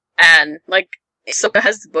 Mm-hmm. And, like, Hisoka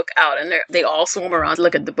has the book out, and they all swarm around to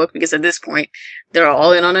look at the book, because at this point, they're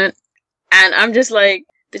all in on it. And I'm just like,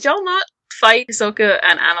 did y'all not fight Hisoka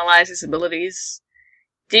and analyze his abilities?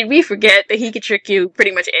 Did we forget that he could trick you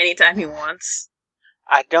pretty much anytime he wants?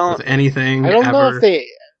 I don't... With anything, I don't ever. know if they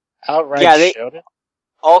outright showed it.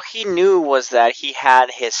 All he knew was that he had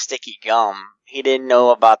his sticky gum. He didn't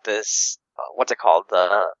know about this, what's it called?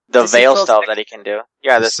 The veil stuff that he can do.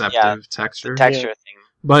 Yeah, Deceptive texture. the texture thing.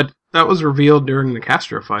 But that was revealed during the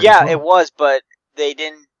Castro fight. Yeah, as well. it was, but they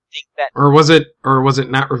didn't think that... Or was it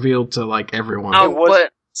not revealed to, like, everyone?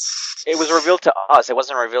 It was revealed to us. It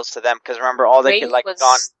wasn't revealed to them, because remember, all they could, like,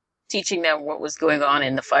 was teaching them what was going on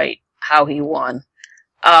in the fight, how he won.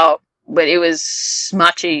 But it was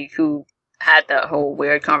Machi who had that whole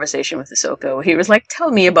weird conversation with Hisoka. He was like, tell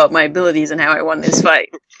me about my abilities and how I won this fight.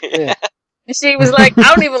 Yeah. And she was like,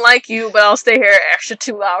 I don't even like you, but I'll stay here extra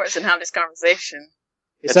 2 hours and have this conversation.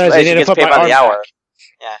 Besides, she they need to gets put paid my by the arm hour. back.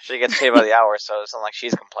 Yeah, she gets paid by the hour, so it's not like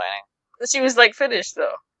she's complaining. But she was like, finished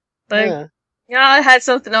though. Like, Yeah. yeah, I had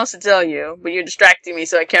something else to tell you, but you're distracting me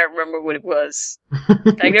so I can't remember what it was.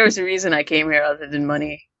 Like, there was a reason I came here other than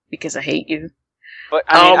money, because I hate you. But,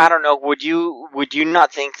 I mean, I don't know, would you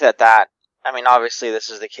not think that, I mean, obviously this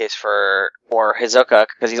is the case for Hisoka,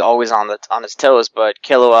 because he's always on his toes, but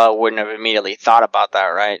Killua wouldn't have immediately thought about that,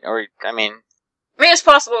 right? Or, I mean, it's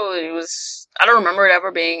possible I don't remember it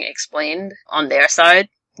ever being explained on their side,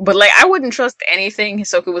 but, like, I wouldn't trust anything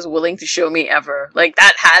Hisoka was willing to show me ever. Like,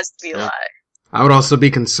 that has to be a lie. I would also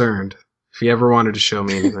be concerned if he ever wanted to show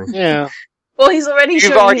me anything. Yeah. Well, he's already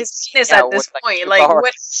shown his penis at this point. Like,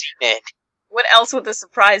 what else would the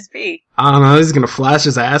surprise be? I don't know, he's gonna flash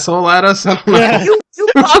his asshole at us? I don't know. Yeah. You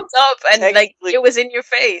popped up and, like, it was in your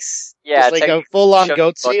face. yeah, Just like a full-on show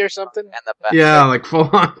goatee the or something? and the back. Yeah, like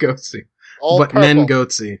full-on goatsy. All But purple. men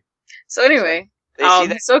goatsy. So anyway, They see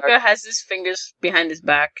that- Hisoka has his fingers behind his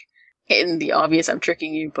back, hitting the obvious I'm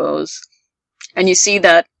tricking you pose. And you see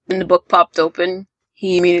that when the book popped open,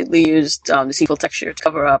 he immediately used the deceitful texture to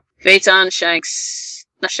cover up. Phaeton, Shanks,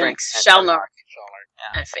 Not Shanks. And Shalnark.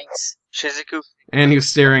 Yeah. And Finks. Shizuku. And he was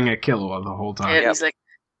staring at Killua the whole time. And he's like,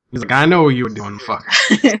 He's like, I know what you were doing, fuck.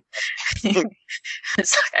 it's like,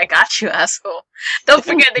 I got you, asshole. Don't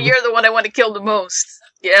forget that you're the one I want to kill the most.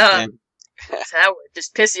 Yeah. So that would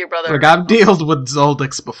just piss your brother. Like, I've dealt with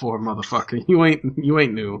Zoldix before, motherfucker. You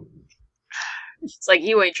ain't new. It's like,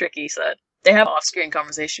 you ain't tricky, he said. They have off-screen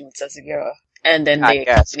conversation with Setsugura. And then they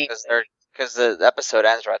guess, accompany. because the episode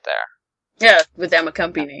ends right there. Yeah, with them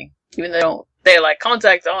accompanying. Even though they're like,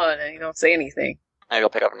 contact on, and you don't say anything. Maybe I'll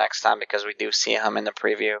pick up next time because we do see him in the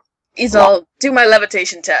preview. He's all, do my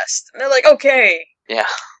levitation test. And they're like, okay. Yeah.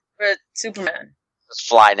 We're Superman. Just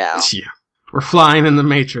fly now. Yeah. We're flying in the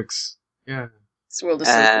Matrix. Yeah. This world is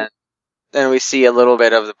And then we see a little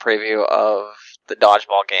bit of the preview of the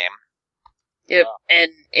dodgeball game. Yep,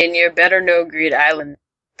 and in your Better Know Greed Island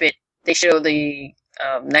bit, they show the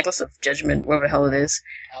Necklace of Judgment, whatever the hell it is.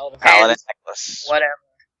 Paladin necklace. Whatever.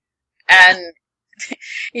 And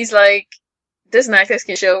he's like, this necklace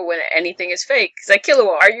can show when anything is fake. He's like,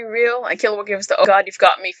 Killua, are you real? And Killua gives the, oh god, you've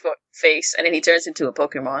got me face, and then he turns into a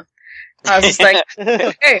Pokemon. I was just like,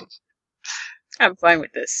 okay, I'm fine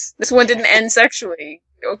with this. This one didn't end sexually.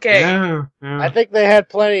 Okay. Yeah. I think they had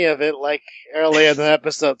plenty of it, like, earlier in the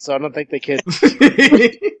episode, so I don't think they could.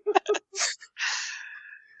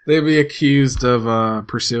 They'd be accused of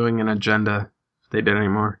pursuing an agenda if they did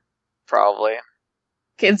anymore. Probably.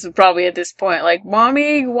 Kids are probably at this point like,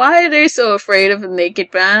 Mommy, why are they so afraid of a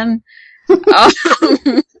naked man?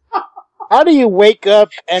 How do you wake up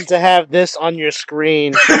and to have this on your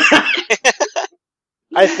screen?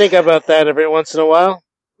 I think about that every once in a while.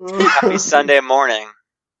 Happy Sunday morning.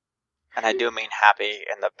 And I do mean happy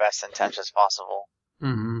in the best intentions possible.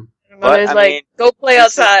 Mm-hmm. Mother's like, go play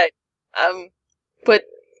outside. But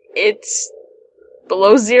it's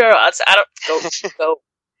below zero outside. I don't go.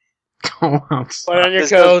 Go outside. Put on your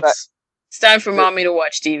This goes back- coats. It's time for Mommy to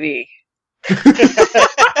watch TV.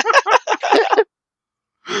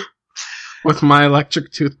 With my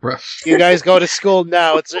electric toothbrush. You guys go to school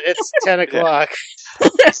now. It's 10 o'clock.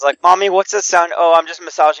 It's like, Mommy, what's that sound? Oh, I'm just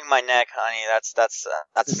massaging my neck, honey. That's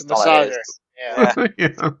It's a all it massager. is. Yeah.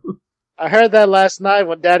 Yeah. I heard that last night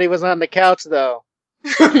when Daddy was on the couch, though.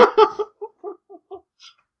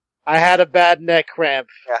 I had a bad neck cramp.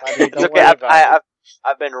 Yeah. I mean, It's don't okay. worry about it.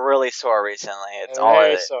 I've been really sore recently. It's I'm all it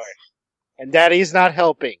very is. sorry. And Daddy's not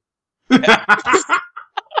helping.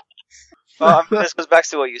 Well, this goes back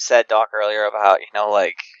to what you said, Doc, earlier about,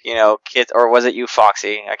 kids, or was it you,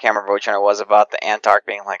 Foxy? I can't remember which one it was, about the Antark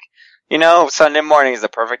being like, Sunday morning is the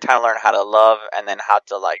perfect time to learn how to love and then how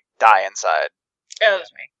to, die inside. Yeah, that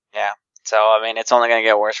was me. Yeah. So, I mean, it's only going to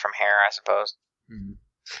get worse from here, I suppose.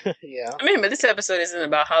 Yeah. I mean, but this episode isn't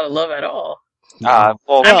about how to love at all. Well,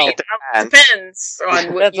 I mean, it it depends. depends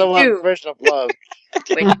on what That's a you long do version of love.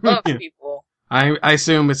 when you love Yeah. people. I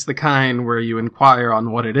assume it's the kind where you inquire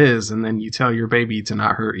on what it is and then you tell your baby to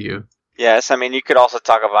not hurt you. Yes, I mean, you could also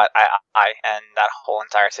talk about I and that whole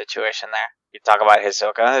entire situation there. You talk about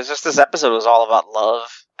Hisoka. It's just this episode was all about love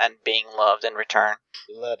and being loved in return.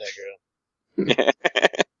 Love that girl.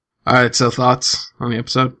 Alright, so thoughts on the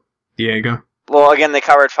episode? Diego? Well, again, they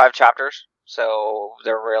covered 5 chapters, so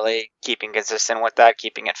they're really keeping consistent with that,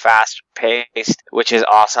 keeping it fast-paced, which is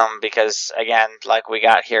awesome because, again, we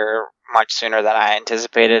got here much sooner than I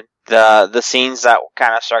anticipated. The scenes that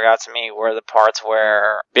kind of struck out to me were the parts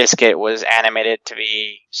where Biscuit was animated to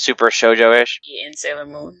be super shoujo-ish. In Sailor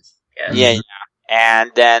Moon. Yeah. Yeah.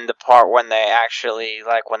 And then the part when they actually,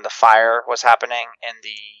 when the fire was happening in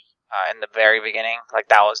the very beginning,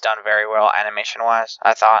 that was done very well animation-wise,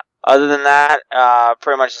 I thought. Other than that,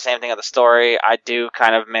 pretty much the same thing of the story. I do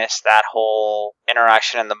kind of miss that whole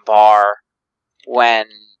interaction in the bar when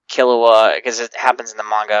Killua, because it happens in the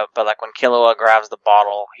manga, but when Killua grabs the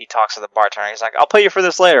bottle, he talks to the bartender. He's like, I'll pay you for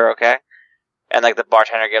this later, okay? And the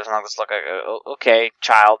bartender gives him this look like, okay,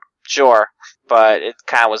 child, sure. But it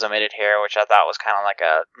kind of was omitted here, which I thought was kind of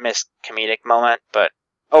a missed comedic moment. But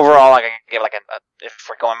overall, I can give if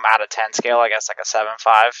we're going out of 10 scale, I guess a 7,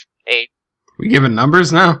 5, 8. We giving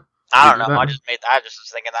numbers now? I don't know. That- I just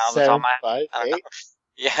was thinking that was on 7, my. 5, I don't know. 8?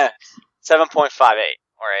 Yeah, 7.58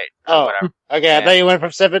 or 8. Oh. Whatever. Okay, Yeah. I thought you went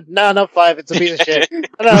from 7. No, 5. It's a piece of shit.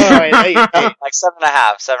 No, alright, 8. 7.5,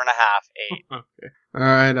 8. Okay.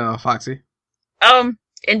 Alright, Foxy.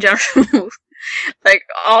 In general,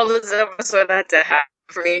 all this episode had to happen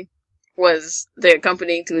for me was the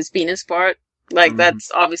accompanying to his penis part.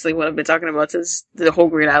 That's obviously what I've been talking about since the whole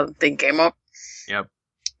Great Island thing came up. Yep.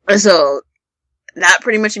 So, that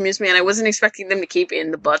pretty much amused me, and I wasn't expecting them to keep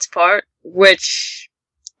in the butts part, which,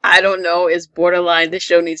 I don't know, is borderline, this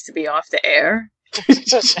show needs to be off the air.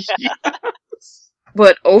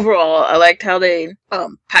 But overall, I liked how they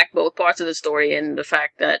packed both parts of the story in. The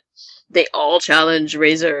fact that they all challenged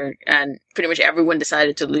Razor, and pretty much everyone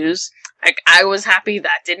decided to lose. Like, I was happy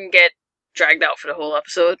that didn't get dragged out for the whole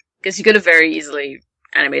episode, because you could have very easily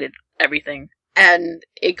animated everything. And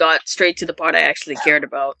it got straight to the part I actually cared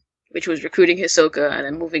about, which was recruiting Hisoka and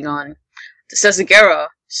then moving on to Sasagera,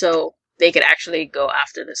 so they could actually go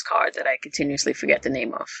after this card that I continuously forget the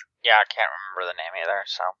name of. Yeah, I can't remember the name either,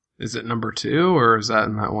 so. Is it number 2, or is that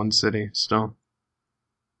in that one city still?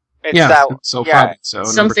 It's yeah, that, so yeah. probably so.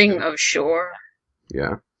 Something of Shore.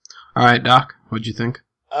 Yeah. Alright, Doc, what'd you think?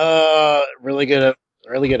 Really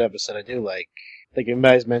good episode. I do like. I think you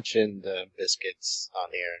guys mentioned biscuits on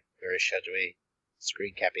here. Very Shadoway.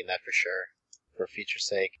 Screen capping that for sure. For future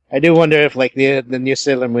sake. I do wonder if like the new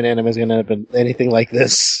Sailor Moon anime is gonna have anything like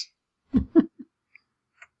this.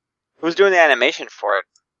 Who's doing the animation for it?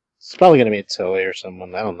 It's probably gonna be Toei or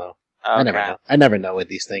someone. I don't know. Okay. I never know with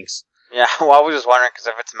these things. Yeah, well, I was just wondering, because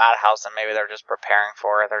if it's Madhouse, then maybe they're just preparing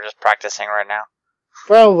for it. They're just practicing right now.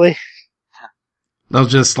 Probably. They'll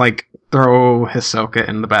just, like, throw Hisoka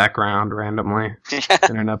in the background randomly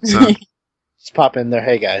in an episode. Just pop in there,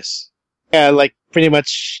 hey guys. Yeah, like, pretty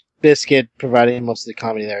much Biscuit providing most of the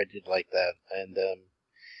comedy there. I did like that. And,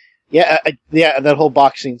 that whole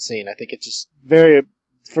boxing scene, I think it's just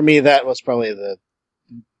for me, that was probably the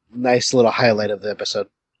nice little highlight of the episode.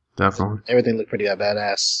 Definitely. Everything looked pretty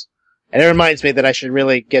badass. And it reminds me that I should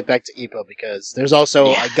really get back to Ippo, because there's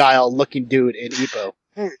also a Guile-looking dude in Ippo.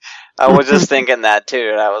 I was just thinking that too.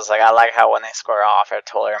 And I was like, I like how when they square off, it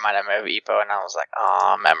totally reminded me of Ippo, and I was like,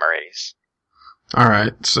 oh, memories.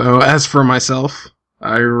 Alright, so as for myself,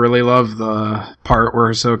 I really love the part where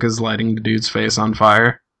Hisoka's lighting the dude's face on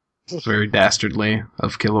fire. It's very dastardly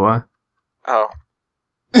of Killua. Oh.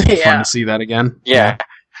 Fun Yeah. to see that again. Yeah.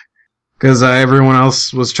 Because everyone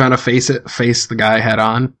else was trying to face the guy head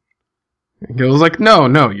on. And he was like, no,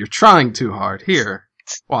 you're trying too hard. Here,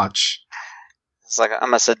 watch. It's like,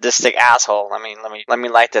 I'm a sadistic asshole. Let me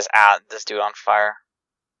light this dude on fire.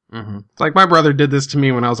 Mm-hmm. It's like my brother did this to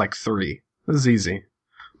me when I was like 3. This is easy.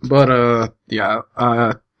 But, that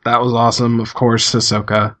was awesome. Of course,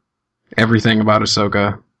 Hisoka. Everything about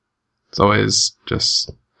Hisoka. It's always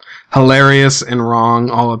just hilarious and wrong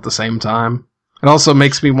all at the same time. It also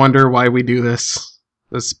makes me wonder why we do this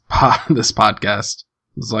podcast.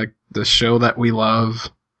 It's like the show that we love,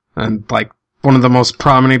 and like one of the most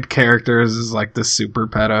prominent characters is like the super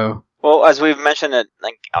pedo. Well, as we've mentioned, it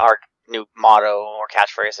like our new motto or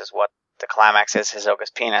catchphrase is what the climax is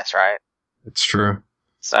Hisoka's penis, right? It's true.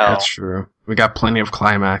 So That's true. We got plenty of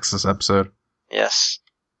climax this episode. yes.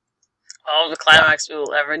 All the climax we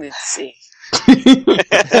will ever need to see.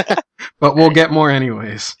 But we'll get more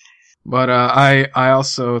anyways. But I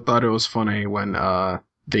also thought it was funny when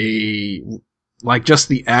they like just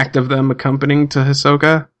the act of them accompanying to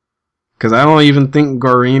Hisoka, because I don't even think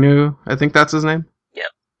Gorinu, I think that's his name.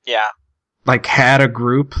 Yeah. Like had a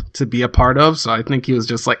group to be a part of, so I think he was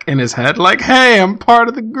just like in his head, like, "Hey, I'm part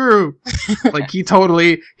of the group." Like he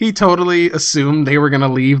totally assumed they were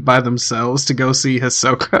gonna leave by themselves to go see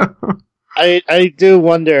Hisoka. I do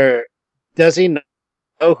wonder, does he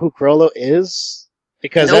know who Corolla is?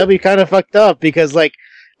 Because Nope. that'd be kind of fucked up, because like,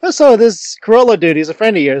 so this Corolla dude, he's a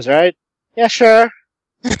friend of yours, right? Yeah, sure.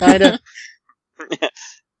 Kinda.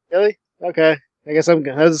 Really? Okay. I guess I'm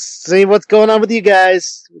gonna see what's going on with you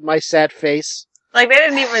guys. My sad face. Like, they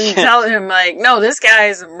didn't even tell him, like, no, this guy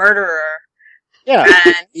is a murderer. Yeah.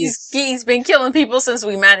 And he's been killing people since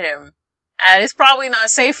we met him. And it's probably not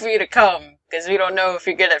safe for you to come, because we don't know if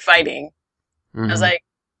you're good at fighting. Mhm. I was like,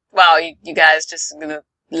 wow, you guys just gonna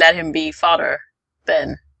let him be fodder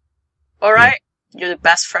then. Alright, you're the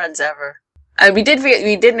best friends ever. We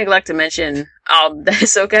did neglect to mention, that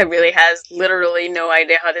Hisoka really has literally no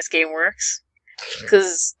idea how this game works.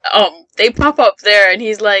 Cause, they pop up there and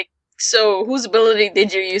he's like, so whose ability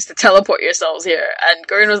did you use to teleport yourselves here? And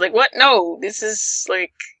Gurren was like, what? No, these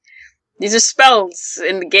are spells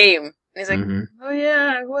in the game. And he's like, Mhm. oh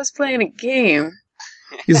yeah, I was playing a game.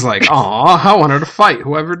 He's like, "Aw, I wanted to fight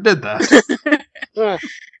whoever did that."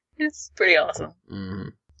 It's pretty awesome.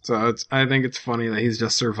 Mhm. So I think it's funny that he's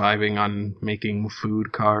just surviving on making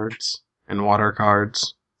food cards and water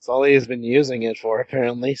cards. That's all he's been using it for,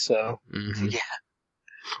 apparently, so. Mhm. Yeah.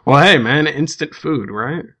 Well, hey, man, instant food,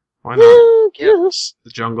 right? Why not? Yes. The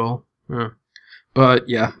jungle. Yeah. But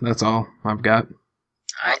yeah, that's all I've got.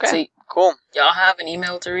 Alright, Okay. so Cool. y'all have an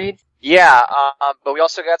email to read? Yeah, but we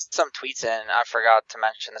also got some tweets in. I forgot to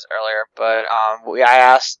mention this earlier, but I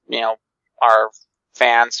asked, our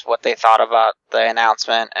fans what they thought about the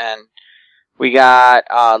announcement, and We got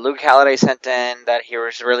Luke Halliday sent in that he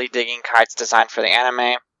was really digging Kite's design for the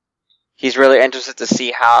anime. He's really interested to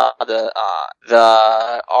see how the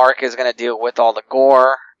arc is going to deal with all the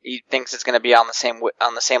gore. He thinks it's going to be on the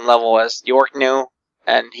same level as York knew,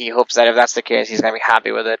 and he hopes that if that's the case, he's going to be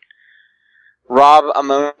happy with it. Rob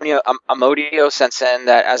Amodio sends in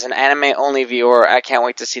that as an anime-only viewer, I can't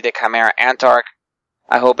wait to see the Chimera Ant arc.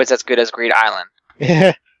 I hope it's as good as Greed Island.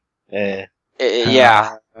 Yeah. Yeah.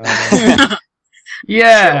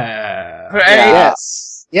 Yeah. Right?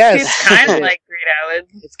 Yes. Yes. It's kind of like Greed Island.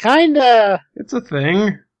 It's kind of. It's a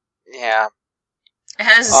thing. Yeah. It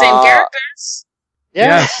has the same characters.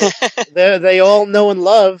 Yeah. They all know and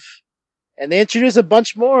love, and they introduce a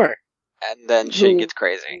bunch more. And then shit gets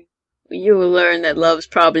crazy. You will learn that love's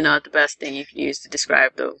probably not the best thing you can use to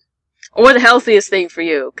describe them. Or the healthiest thing for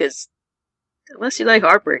you, because unless you like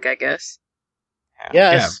heartbreak, I guess.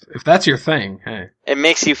 Yes. Yeah, if that's your thing, hey. It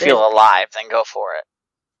makes you feel alive, then go for it.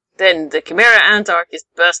 Then the Chimera Ant arc is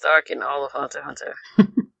the best arc in all of Hunter x Hunter.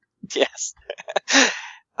 Yes.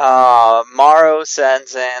 Morrow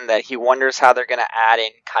sends in that he wonders how they're going to add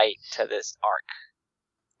in Kite to this arc.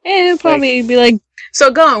 And it'll probably be like,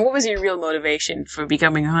 so Gon, what was your real motivation for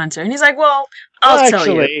becoming a hunter? And he's like, well, I'll tell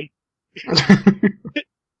you.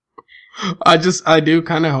 I do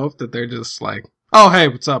kind of hope that they're just like, oh, hey,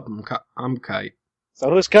 what's up? I'm Kite. So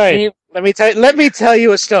who's Kite? Let me tell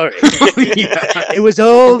you a story. Yeah. It was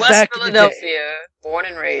old West back in the day. Philadelphia, born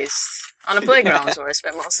and raised on a playground is where I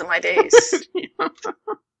spent most of my days.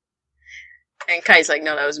 And Kite's like,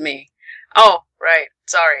 no, that was me. Oh, right,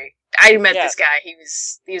 sorry. I met this guy. He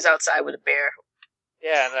was outside with a bear.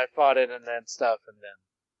 Yeah, and I fought it and then stuff, and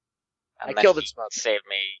then And I killed its mother. Saved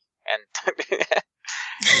me,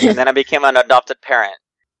 and then I became an adopted parent.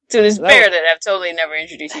 To this bear that I've totally never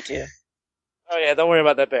introduced you to. Oh yeah, don't worry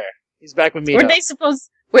about that bear. He's back with me. Weren't they supposed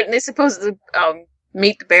to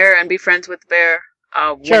meet the bear and be friends with the bear?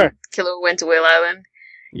 Sure. When Killer went to Whale Island.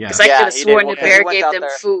 Yeah. Because I could have he sworn did. the bear He gave went them out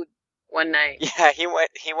there. food one night. Yeah, he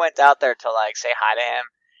went out there to like say hi to him,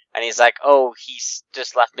 and he's like, "Oh, he's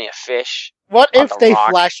just left me a fish." What on if the they rock.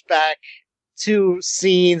 flash back to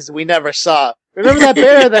scenes we never saw? Remember that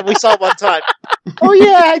bear that we saw one time? Oh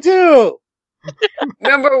yeah, I do.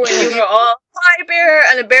 Remember when you were all, hi bear,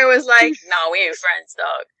 and the bear was like, no, we ain't friends,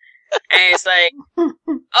 dog. And it's like,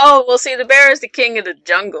 oh, well see, the bear is the king of the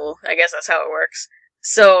jungle. I guess that's how it works.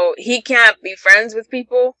 So he can't be friends with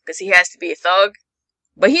people, because he has to be a thug.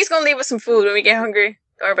 But he's gonna leave us some food when we get hungry.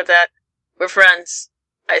 Don't worry about that. We're friends.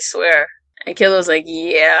 I swear. And Killo's like,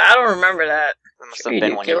 yeah, I don't remember that. It must have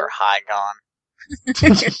been when you were high gone.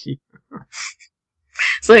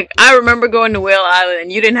 It's like, I remember going to Whale Island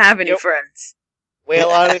and you didn't have any friends. Whale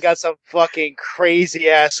Island got some fucking crazy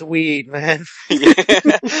ass weed, man.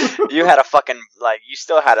 You had a fucking, like, you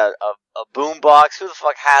still had a boom box. Who the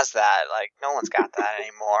fuck has that? Like, no one's got that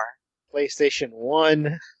anymore. PlayStation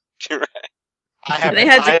 1. I have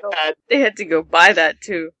They had to go buy that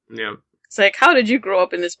too. Yeah. It's like, how did you grow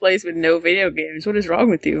up in this place with no video games? What is wrong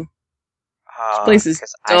with you? This place is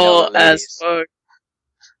 'cause I know dull the as ladies. fuck.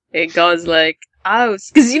 And God's like,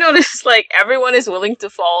 because you know this, like, everyone is willing to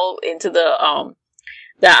fall into the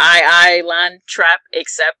I land trap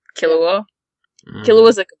except Killua.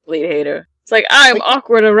 Killua's a complete hater. It's like, I'm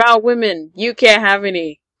awkward around women. You can't have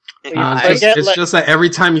any. It's just that every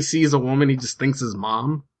time he sees a woman, he just thinks his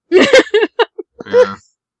mom. Yeah.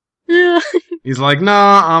 Yeah. He's like,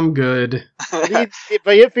 nah, I'm good. But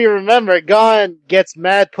if you remember, Gon gets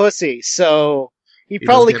mad pussy, so he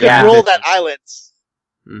probably does could get rule bitches. that island.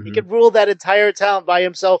 Mhm. He could rule that entire town by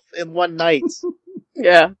himself in one night.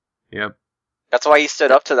 Yeah. Yep. That's why he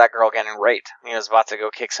stood up to that girl getting raped. He was about to go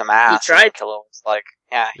kick some ass. He tried. And Killua was like,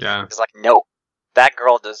 yeah. He Yeah. was like, no. That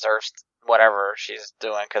girl deserves whatever she's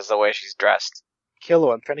doing because the way she's dressed.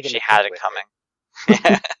 Killua, I'm trying to get She in had touch it with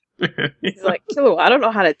coming. He's like, Killua, I don't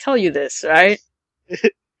know how to tell you this, right?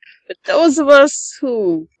 But those of us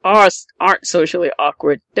who aren't socially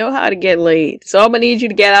awkward know how to get laid. So I'm gonna need you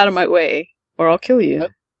to get out of my way, or I'll kill you.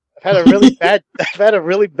 I've had a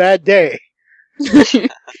really bad day. It's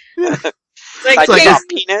like, I like saw Casey,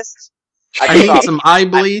 penis. I just saw- need some eye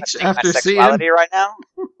I'm bleach questioning after my seeing. sexuality right now.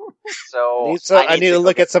 So I need to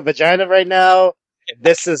look at some vagina right now.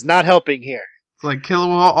 This is not helping here. It's like,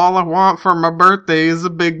 Killua, all I want for my birthday is a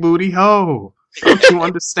big booty hoe. Don't you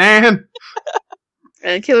understand?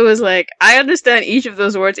 and Killua was like, I understand each of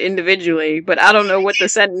those words individually, but I don't know what the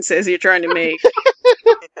sentence is you're trying to make.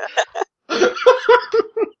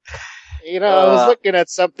 You know, I was looking at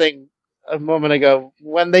something a moment ago.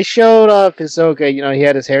 When they showed off Hisoka, you know, he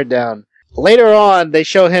had his hair down. Later on, they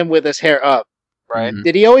show him with his hair up. Right. Mhm.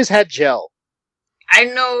 Did he always had gel? I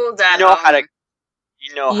know that You know how to.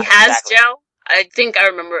 You know he how has exactly. gel. I think I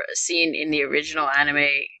remember a scene in the original anime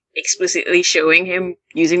explicitly showing him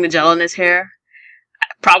using the gel in his hair.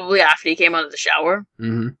 Probably after he came out of the shower.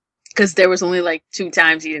 Mm-hmm. Because there was only like 2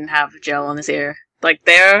 times he didn't have gel on his hair. Like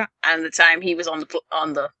there, and the time he was on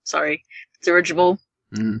the dirigible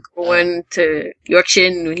Mm-hmm. going to Yorkshire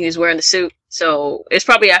when he was wearing the suit. So it's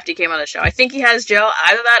probably after he came out of the shower. I think he has gel,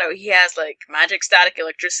 either that or he has like magic static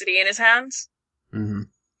electricity in his hands. Mm-hmm.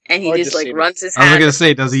 And he Or just just like semen. runs his I was hand. gonna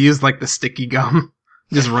say, does he use like the sticky gum?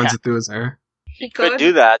 Just runs it through his hair. He Could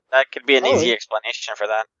do that. That could be an Oh, easy yeah. explanation for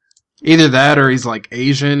that. Either that, or he's like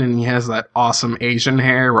Asian and he has that awesome Asian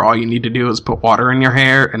hair where all you need to do is put water in your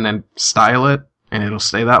hair and then style it, and it'll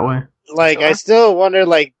stay that way. Like, I Sure. still wonder,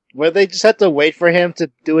 like, whether they just have to wait for him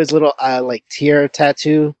to do his little, like, tear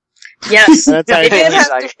tattoo. Yes. That's how They did He's have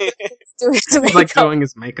like, to do his He's like makeup. doing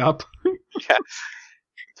his makeup.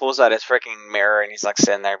 pulls out his freaking mirror and he's like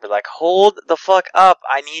sitting there, be like, "Hold the fuck up!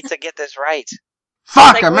 I need to get this right."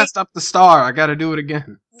 Fuck! Like, I messed up the star. I gotta do it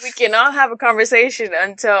again. We cannot have a conversation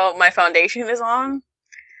until my foundation is on.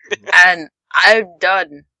 And I'm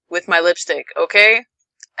done with my lipstick, okay?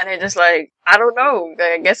 And it's just like, I don't know.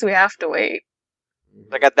 I guess we have to wait.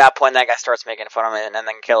 Like at that point, that guy starts making fun of him, and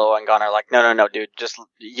then Kilo and Gunn are like, "No, dude, just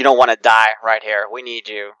you don't want to die right here. We need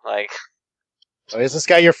you." Like, Oh, is this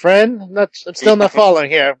guy your friend? I'm still not following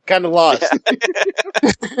here. I'm kind of lost.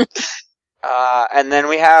 and then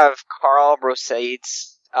we have Carl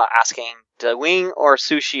Brosaids asking, "Do Wing or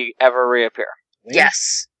Sushi ever reappear?"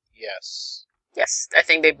 Yes. Yes. Yes. I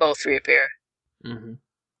think they both reappear. Mm-hmm.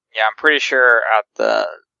 Yeah, I'm pretty sure at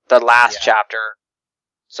the last Yeah. chapter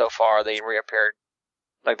so far they reappeared.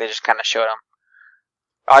 Like they just kind of showed them.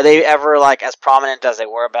 Are they ever like as prominent as they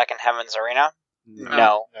were back in Heaven's Arena?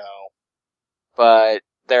 No, No. but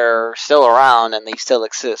they're still around and they still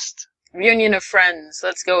exist. Reunion of friends.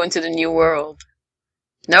 Let's go into the new world.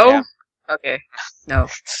 No? Yeah. Okay. No.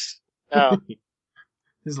 No.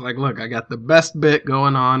 He's like, look, I got the best bit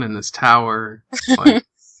going on in this tower. Like,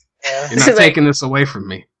 Yeah. you're not Like- taking this away from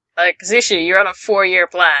me. Like, Zushi, you're on a 4-year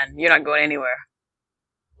plan. You're not going anywhere.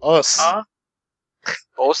 Us. Huh?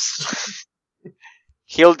 Both.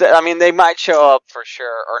 I mean, they might show up for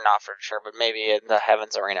sure, or not for sure, but maybe in the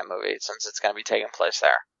Heaven's Arena movie, since it's going to be taking place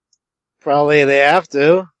there. Probably they have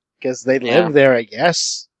to, because they Yeah. live there, I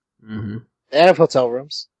guess. Mm-hmm. They have hotel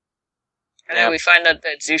rooms. And then we find out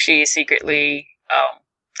that Zushi is secretly,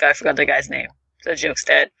 God, I forgot the guy's name. The joke's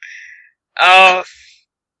dead.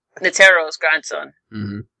 Netero's grandson.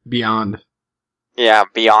 Mm-hmm. Beyond. Yeah,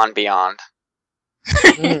 beyond.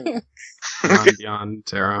 Mm. Beyond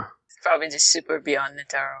Terra. Probably just super beyond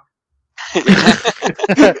Netero.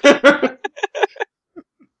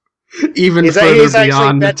 Even He's further actually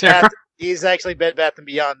beyond Bed Terra. Bath. He's actually Bed Bath and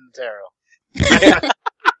Beyond Tarot.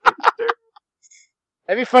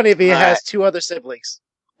 That'd be funny if he Alright. has 2 other siblings.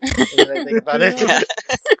 When I think about it. Yeah.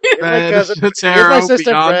 Here's my Bed, cousin. Here's Terra, my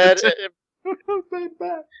sister beyond Brad. Terra. Bed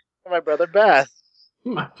Bath. And my brother Bath.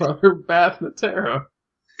 My brother Bath Natero.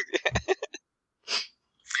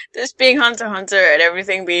 This being Hunter x Hunter and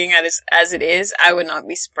everything being as it is, I would not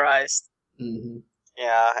be surprised. Mm-hmm.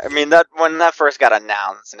 Yeah, I mean that when that first got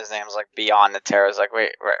announced and his name was like Beyond the Terror, I was like, wait,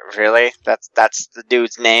 really? That's the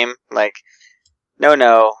dude's name? Like,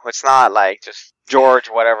 no, it's not like just George,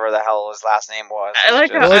 whatever the hell his last name was. I like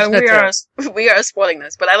It's how just- we are spoiling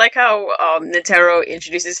this, but I like how Netero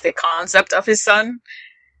introduces the concept of his son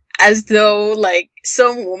as though like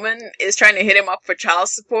some woman is trying to hit him up for child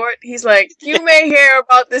support. He's like, "You may hear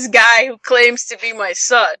about this guy who claims to be my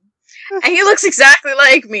son, and he looks exactly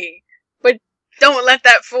like me, but don't let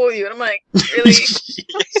that fool you." And I'm like, really?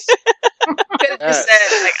 Could have just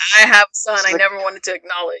said like, "I have a son. I never wanted to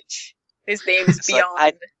acknowledge. His name is It's like,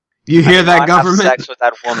 Beyond." You I hear did that, not have government? sex with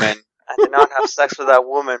that woman. I did not have sex with that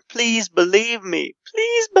woman. Please believe me.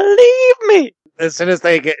 Please believe me. As soon as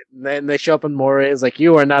then they show up in Mora, it's like,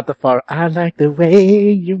 you are not the father. I like the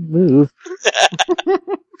way you move.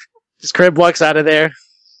 Just Crib walks out of there.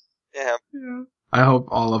 Yeah. I hope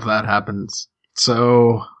all of that happens.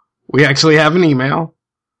 So, we actually have an email.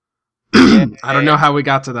 I don't know how we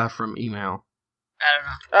got to that from email. I don't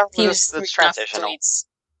know. Oh, He it's was transitional. tweets.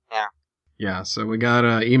 Yeah, so we got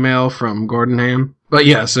an email from Gordon Ham. But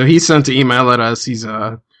yeah, so he sent an email at us. He's,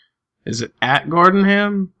 is it at Gordon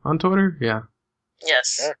Ham on Twitter? Yeah.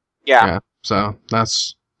 Yes. Sure. Yeah. So,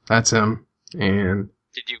 that's him. And,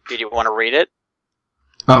 Did you want to read it?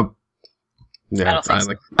 oh. I Yeah, don't think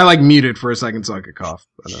so. I muted for a second so I could cough.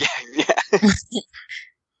 But, Yeah.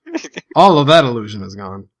 all of that illusion is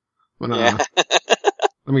gone. But, Yeah.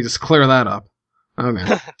 let me just clear that up.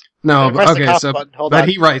 Okay. No, Press the okay, cough so, button. Hold but on.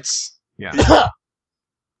 he writes, yeah.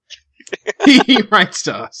 He writes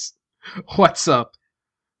to us. What's up?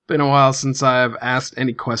 Been a while since I've asked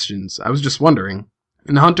any questions. I was just wondering.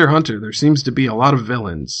 In Hunter x Hunter, there seems to be a lot of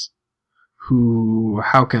villains who,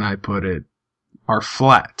 how can I put it, are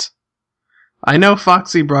flat. I know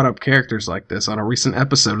Foxy brought up characters like this on a recent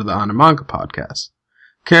episode of the On a Manga podcast.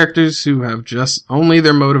 Characters who have just only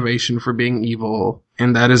their motivation for being evil,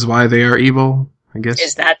 and that is why they are evil, I guess.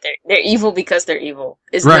 Is that they're evil because they're evil.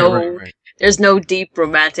 Right. There's no deep,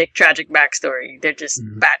 romantic, tragic backstory. They're just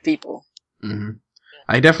bad people. Mm-hmm.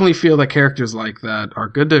 I definitely feel that characters like that are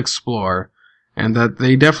good to explore, and that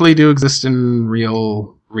they definitely do exist in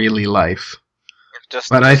really life.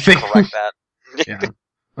 But I think correct that. Yeah.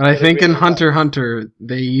 But I think in Hunter x Hunter,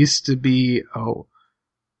 they used to be,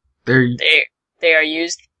 they are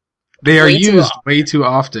used way too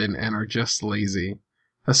often and are just lazy.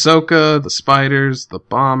 Ahsoka, the spiders, the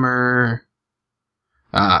bomber.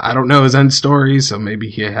 I don't know his end story, so maybe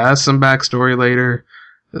he has some backstory later.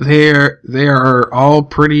 They are all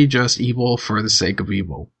pretty just evil for the sake of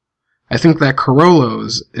evil. I think that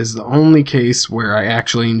Corollos is the only case where I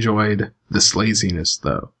actually enjoyed this laziness,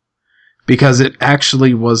 though. Because it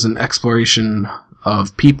actually was an exploration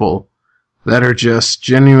of people that are just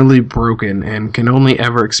genuinely broken and can only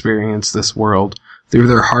ever experience this world through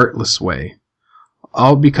their heartless way.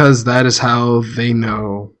 All because that is how they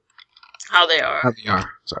know how they are.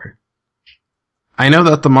 Sorry. I know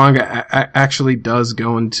that the manga actually does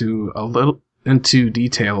go into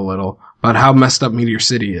detail a little about how messed up Meteor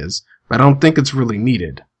City is, but I don't think it's really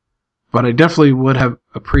needed. But I definitely would have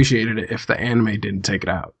appreciated it if the anime didn't take it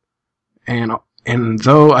out. And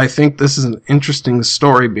though I think this is an interesting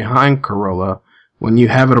story behind Corolla, when you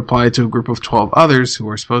have it applied to a group of 12 others who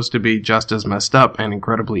are supposed to be just as messed up and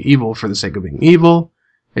incredibly evil for the sake of being evil,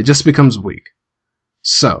 it just becomes weak.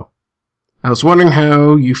 So, I was wondering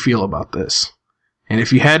how you feel about this. And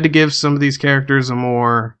if you had to give some of these characters a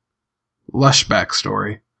more lush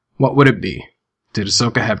backstory, what would it be? Did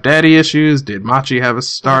Ahsoka have daddy issues? Did Machi have a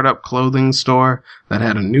startup clothing store that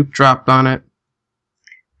had a nuke dropped on it?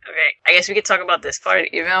 Okay, I guess we could talk about this part of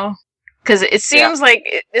the email. Because it seems like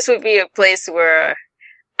this would be a place where,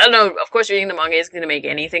 I don't know, of course reading the manga isn't going to make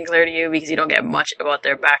anything clear to you because you don't get much about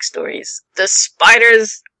their backstories. The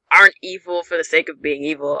spiders aren't evil for the sake of being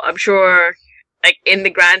evil. I'm sure, like, in the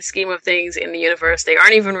grand scheme of things in the universe, they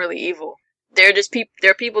aren't even really evil. They're just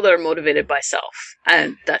they're people that are motivated by self.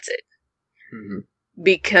 And that's it. Mm-hmm.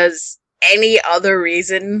 Because any other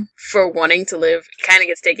reason for wanting to live kind of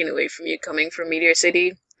gets taken away from you coming from Meteor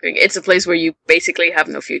City. It's a place where you basically have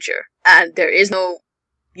no future. And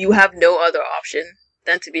you have no other option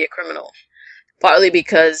than to be a criminal. Partly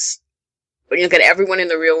because when you look at everyone in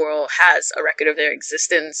the real world has a record of their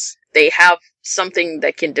existence. They have something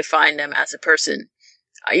that can define them as a person,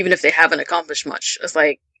 even if they haven't accomplished much. It's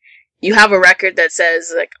like, you have a record that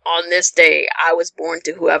says, like, on this day, I was born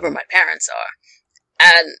to whoever my parents are.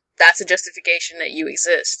 And that's a justification that you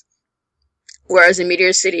exist. Whereas in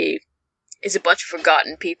Meteor City, is a bunch of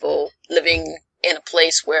forgotten people living in a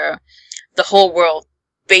place where the whole world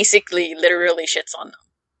basically literally shits on them.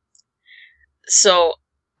 So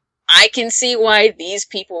I can see why these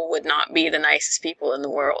people would not be the nicest people in the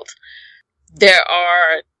world. There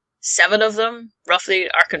are 7 of them, roughly,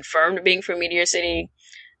 are confirmed being from Meteor City.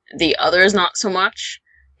 The others not so much.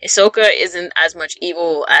 Ahsoka isn't as much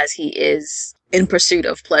evil as he is in pursuit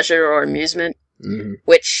of pleasure or amusement,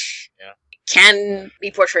 which can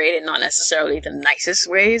be portrayed in not necessarily the nicest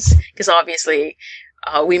ways, because obviously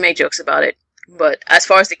we make jokes about it, but as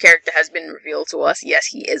far as the character has been revealed to us, yes,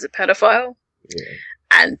 he is a pedophile,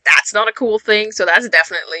 and that's not a cool thing, so that's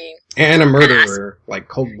definitely... And a murderer, like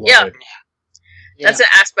cold-blooded. Yeah. That's an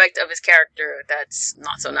aspect of his character that's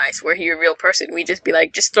not so nice, where he's a real person. We just be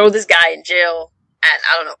like, just throw this guy in jail, and,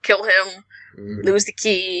 I don't know, kill him, lose the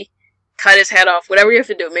key, cut his head off, whatever you have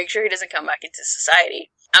to do, make sure he doesn't come back into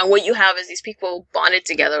society. And what you have is these people bonded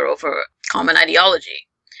together over common ideology,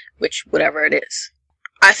 which, whatever it is.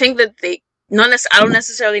 I think that I don't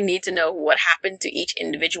necessarily need to know what happened to each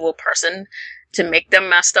individual person to make them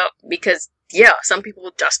messed up, because, yeah, some people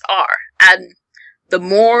just are. And the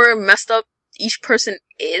more messed up each person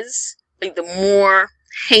is, like, the more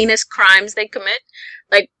heinous crimes they commit,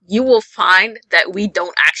 like, you will find that we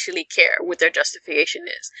don't actually care what their justification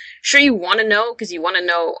is. Sure, you want to know, because you want to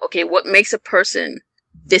know, okay, what makes a person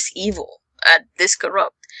this evil, this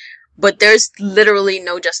corrupt, but there's literally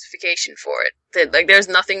no justification for it. Like, there's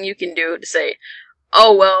nothing you can do to say,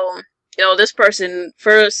 oh, well, you know, this person,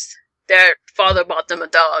 first, their father bought them a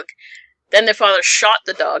dog, then their father shot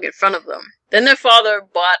the dog in front of them, then their father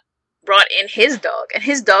brought in his dog, and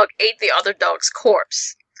his dog ate the other dog's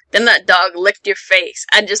corpse. then that dog licked your face,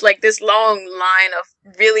 and just like this long line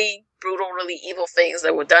of really brutal, really evil things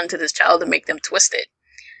that were done to this child to make them twisted.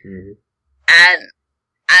 Mhm. And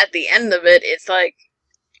at the end of it, it's like,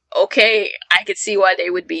 okay, I could see why they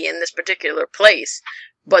would be in this particular place,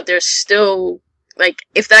 but there's still, like,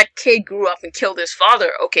 if that kid grew up and killed his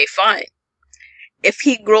father, okay, fine. If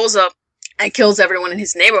he grows up and kills everyone in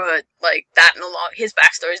his neighborhood, like, that his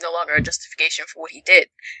backstory is no longer a justification for what he did.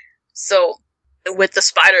 So, with the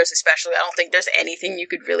spiders especially, I don't think there's anything you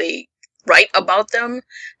could really write about them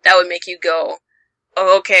that would make you go,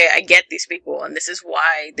 oh, okay, I get these people, and this is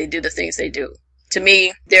why they do the things they do. To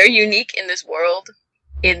me, they're unique in this world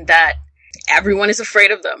in that everyone is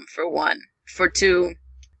afraid of them, for one. For two,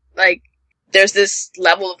 like, there's this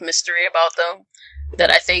level of mystery about them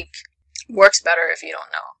that I think works better if you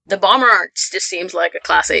don't know. The bomber just seems like a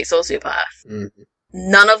class A sociopath. Mhm.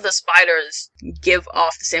 None of the spiders give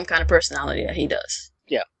off the same kind of personality that he does.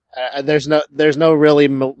 There's no really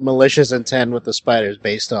malicious intent with the spiders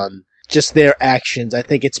based on just their actions. I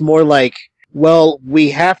think it's more like, well,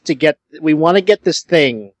 we want to get this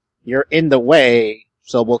thing. You're in the way,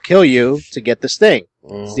 so we'll kill you to get this thing.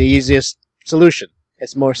 It's the easiest solution.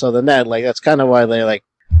 It's more so than that. Like, that's kind of why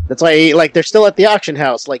that's why, like, they're still at the auction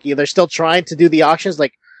house. Like, they're still trying to do the auctions.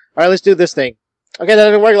 Like, alright, let's do this thing. Okay, that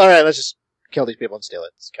didn't work. Alright, let's just kill these people and steal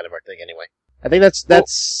it. It's kind of our thing anyway. I think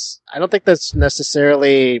I don't think that's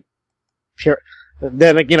necessarily pure.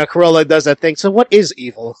 Then, Corolla does that thing. So what is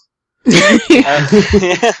evil? Yeah.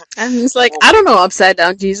 And it's like, I don't know, Upside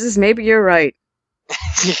Down Jesus, maybe you're right.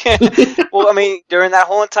 Well, I mean, during that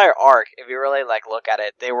whole entire arc, if you really look at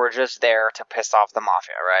it, they were just there to piss off the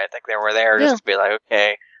mafia, right? Like, they were there just to be like,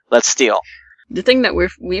 okay, let's steal. The thing that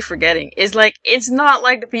we're forgetting is, like, it's not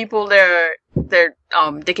like the people they're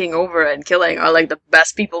dicking over and killing are like the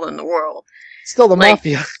best people in the world. Still the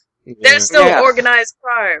mafia. They're still organized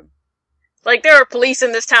crime. Like, there are police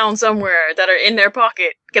in this town somewhere that are in their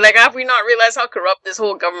pocket. Like, have we not realized how corrupt this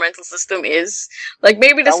whole governmental system is? Like,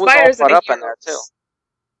 maybe the spiders that was all brought up in there too.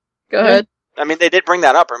 Go ahead. I mean, they did bring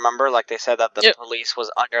that up, remember? Like, they said that the police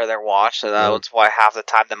was under their watch, so that was why half the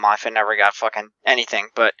time the mafia never got fucking anything.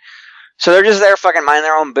 But, so they're just there fucking minding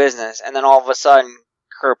their own business, and then all of a sudden,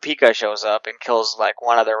 Kurapika shows up and kills, like,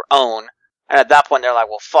 one of their own. And at that point, they're like,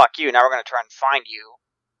 well, fuck you, now we're gonna try and find you.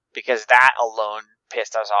 Because that alone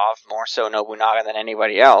pissed us off, more so Nobunaga than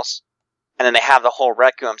anybody else. And then they have the whole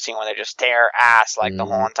Requiem scene where they just tear ass, like, the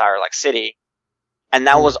whole entire, like, city. And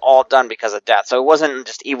that was all done because of death. So it wasn't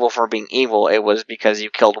just evil for being evil, it was because you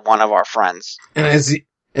killed one of our friends. And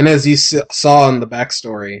as you saw in the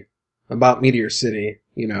backstory about Meteor City,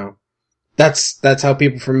 that's how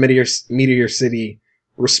people from Meteor City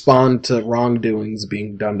respond to wrongdoings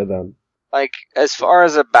being done to them. Like, as far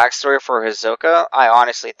as a backstory for Hisoka, I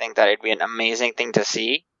honestly think that it'd be an amazing thing to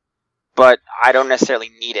see, but I don't necessarily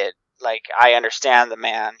need it. Like, I understand the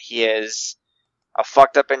man. He is a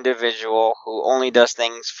fucked up individual who only does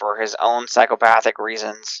things for his own psychopathic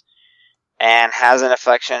reasons, and has an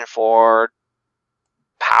affection for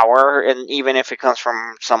power, and even if it comes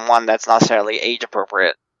from someone that's not necessarily age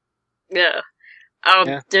appropriate. Yeah.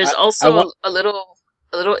 There's also a little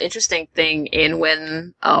interesting thing in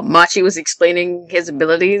when Machi was explaining his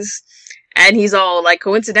abilities, and he's all like,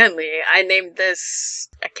 coincidentally, I named this,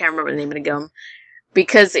 I can't remember the name of the gum,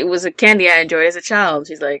 because it was a candy I enjoyed as a child.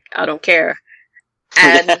 She's like, I don't care.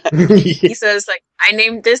 And he says, like, I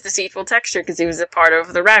named this Deceitful Texture because it was a part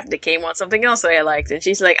of the rap that came on something else that I liked. And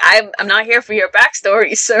she's like, I'm not here for your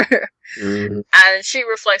backstory, sir. Mm-hmm. And she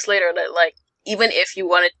reflects later that, like, even if you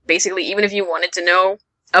wanted to know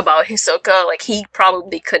about Hisoka, like, he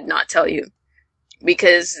probably could not tell you.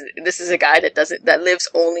 Because this is a guy that lives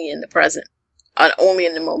only in the present. Only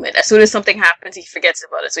in the moment. As soon as something happens, he forgets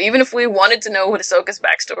about it. So even if we wanted to know what Hisoka's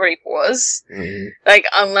backstory was, like,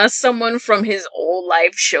 unless someone from his old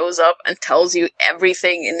life shows up and tells you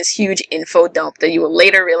everything in this huge info dump that you will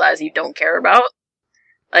later realize you don't care about,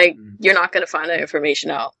 like, you're not gonna find that information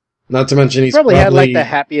out. Not to mention he's probably had, like, the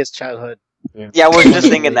happiest childhood. Yeah, I was just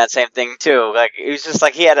thinking that same thing too. Like, it was just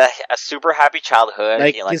like he had a super happy childhood.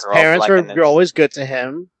 Like, his parents were always good to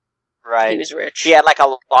him. Right. He was rich. He had, like, a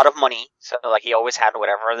lot of money, so, like, he always had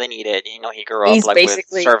whatever they needed. He grew up, like, with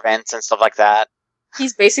servants and stuff like that.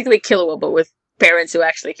 He's basically Killua, but with parents who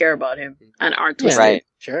actually care about him and aren't twisted. Right.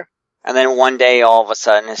 Sure. And then one day, all of a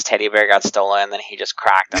sudden, his teddy bear got stolen, and then he just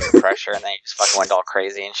cracked under pressure, and then he just fucking went all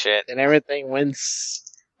crazy and shit. And everything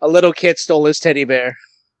a little kid stole his teddy bear.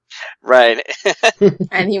 Right.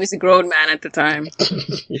 And he was a grown man at the time.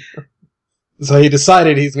 So he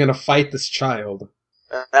decided he's gonna fight this child.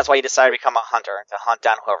 That's why he decided to become a hunter, to hunt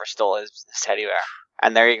down whoever stole his teddy bear.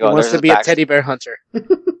 And there you go. He wants to be a teddy bear hunter.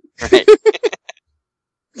 Right.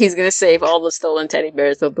 He's gonna save all the stolen teddy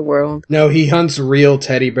bears of the world. No, he hunts real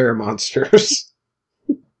teddy bear monsters.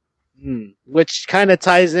 Which kind of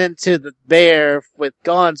ties into the bear with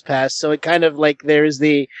Gon's past, so it kind of like there's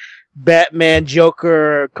the Batman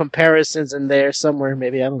Joker comparisons in there somewhere,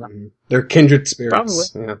 maybe, I don't know. They're kindred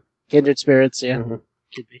spirits. Probably. Yeah. Kindred spirits, yeah. Mhm.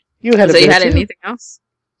 Could be. You had a So you bear had too? anything else?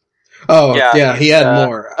 Oh, Yeah, yeah, he had he's,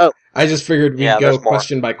 more. oh. I just figured we'd Yeah, go there's more.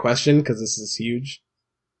 question by question, because this is huge.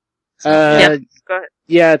 Yeah, go ahead.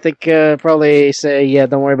 Yeah, I think probably say,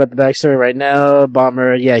 don't worry about the backstory right now.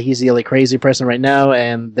 Bomber, he's the only crazy person right now,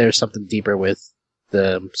 and there's something deeper with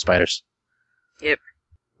the spiders.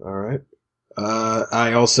 Alright.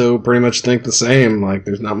 I also pretty much think the same. Like,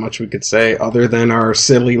 there's not much we could say other than our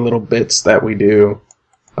silly little bits that we do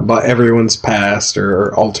about everyone's past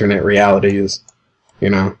or alternate realities. You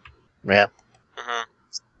know? Yeah. Mhm.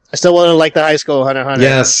 I still want to like the high school Hunter x Hunter.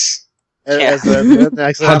 Yes. As the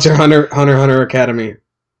next Hunter Academy.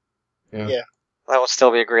 Yeah. That would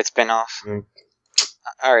still be a great spin-off. Mm.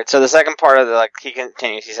 Alright, so the second part of the, he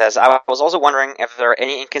continues, he says, I was also wondering if there are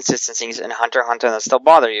any inconsistencies in Hunter x Hunter that still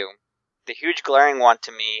bother you. The huge glaring one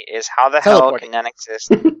to me is how the hell Teleporting. can Nen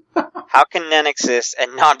exist? How can Nen exist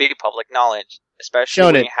and not be public knowledge? Especially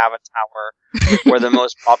Shonen. when you have a tower where the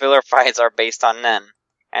most popular fights are based on Nen,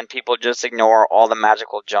 and people just ignore all the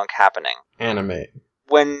magical junk happening. Anime.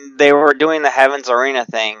 When they were doing the Heavens Arena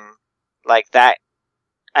thing, like, that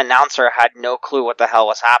announcer had no clue what the hell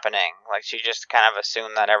was happening. Like, she just kind of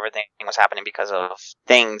assumed that everything was happening because of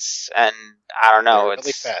things, and I don't know,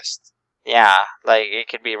 really fast. yeah, like, it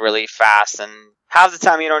could be really fast, and half the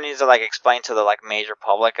time you don't need to, like, explain to the, like, major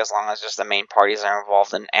public as long as just the main parties are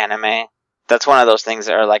involved in anime. That's one of those things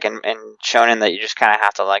that are, like, in shonen that you just kind of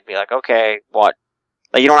have to, like, be like, okay, what?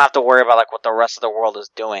 Like, you don't have to worry about, like, what the rest of the world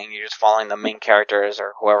is doing. You're just following the main characters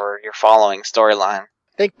or whoever you're following storyline.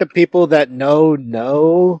 I think the people that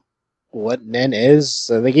know what Nen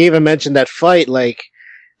is. I think you even mentioned that fight, like,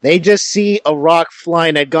 they just see a rock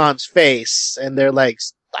flying at Gon's face, and they're like,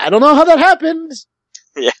 I don't know how that happened!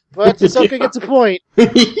 Yeah. But Hisoka gets a point.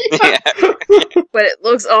 Yeah. But it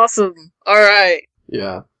looks awesome. Alright.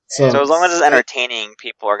 Yeah. So as long as it's entertaining,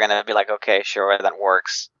 people are gonna be like, okay, sure, that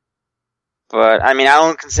works. But, I mean, I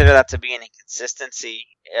don't consider that to be an inconsistency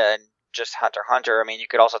in just Hunter x Hunter. I mean, you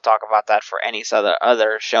could also talk about that for any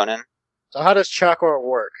other shonen. So how does chakra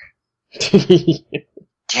work?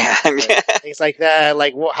 Yeah. Things like that,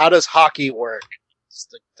 like, how does hockey work? It's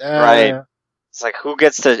like, Right. It's like, who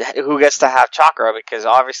gets to have chakra? Because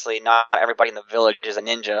obviously not everybody in the village is a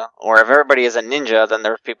ninja. Or if everybody is a ninja, then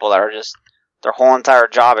there's people that are just, their whole entire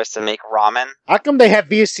job is to make ramen. How come they have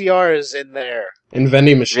VCRs in there? And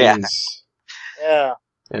vending machines. Yeah.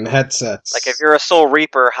 And headsets. Like, if you're a Soul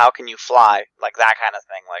Reaper, how can you fly? Like, that kind of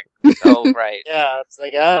thing. Like, oh, right. Yeah, it's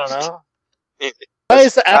like, I don't know. Why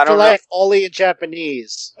is the I don't know. afterlife only in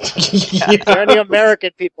Japanese? Yeah. Are there any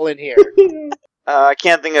American people in here? I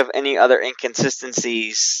can't think of any other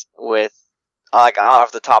inconsistencies with, like,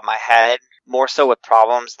 off the top of my head. More so with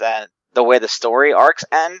problems than the way the story arcs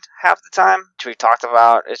end half the time, which we talked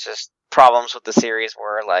about. It's just problems with the series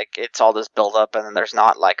where, like, it's all this build up and then there's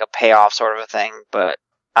not, like, a payoff sort of a thing. But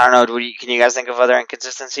I don't know, can you guys think of other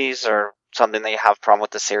inconsistencies or something that you have a problem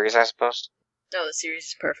with the series, I suppose? No, the series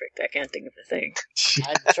is perfect. I can't think of a thing.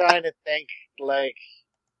 I'm trying to think, like,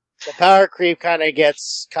 the power creep kind of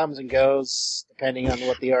comes and goes, depending on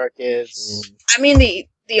what the arc is. I mean,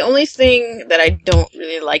 the only thing that I don't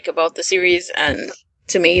really like about the series, and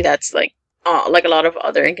to me that's like a lot of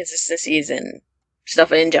other inconsistencies and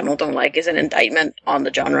stuff I in general don't like, is an indictment on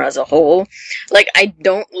the genre as a whole. Like, I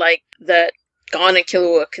don't like that Gon and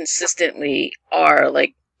Killua consistently are,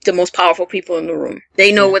 like, the most powerful people in the room.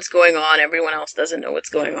 They know what's going on, everyone else doesn't know what's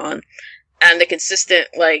going on. And the consistent,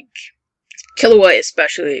 like, Killua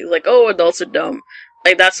especially, like, oh, adults are dumb.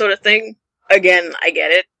 Like, that sort of thing. Again, I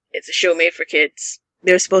get it. It's a show made for kids.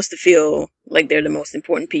 They're supposed to feel like they're the most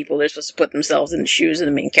important people. They're supposed to put themselves in the shoes of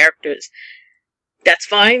the main characters. That's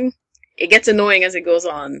fine. It gets annoying as it goes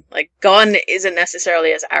on. Like, Gon isn't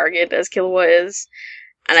necessarily as arrogant as Killua is.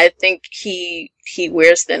 And I think he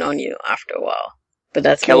wears thin on you after a while. But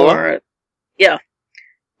that's Killua? more... Yeah.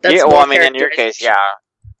 That's yeah, well, more I mean, in your case, characterization.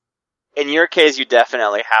 yeah. In your case, you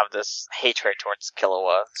definitely have this hatred towards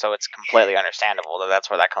Killua, so it's completely understandable that that's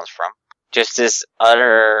where that comes from. Just this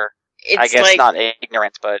utter, It's I guess like, not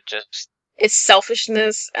ignorance, but just... it's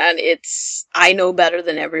selfishness, and it's, I know better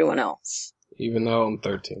than everyone else. Even though I'm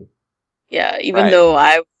 13. Yeah, even Right. though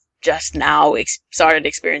I've just now started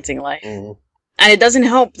experiencing life. Mhm. And it doesn't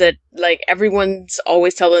help that, like, everyone's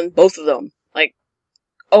always telling both of them, like,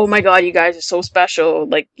 oh my god, you guys are so special.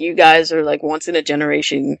 Like, you guys are like once in a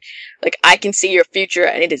generation. Like, I can see your future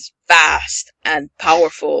and it is vast and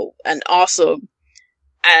powerful and awesome.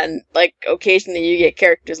 And like, occasionally you get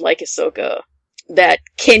characters like Ahsoka that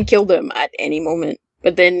can kill them at any moment.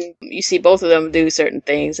 But then you see both of them do certain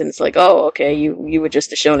things and it's like, oh, okay, you were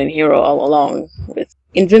just a shonen hero all along with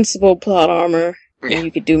invincible plot armor. Yeah. And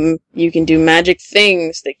you can do magic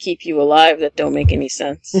things that keep you alive that don't make any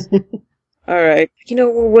sense. Alright. You know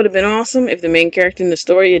what would have been awesome? If the main character in the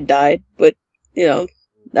story had died, but, you know,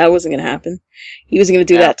 that wasn't gonna happen. He was gonna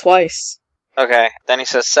do that twice. Okay, then he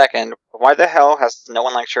says second, why the hell has no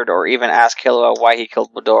one lectured or even asked Killua why he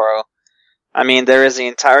killed Budoro? I mean, there is the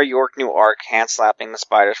entire York New arc hand-slapping the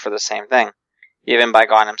spiders for the same thing, even by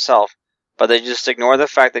Gon himself, but they just ignore the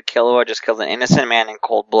fact that Killua just killed an innocent man in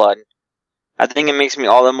cold blood. I think it makes me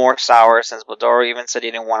all the more sour since Budoro even said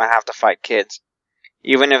he didn't want to have to fight kids.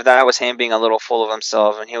 Even if that was him being a little full of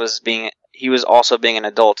himself and he was also being an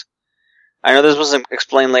adult. I know this was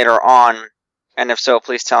explained later on, and if so,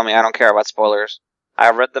 please tell me, I don't care about spoilers. I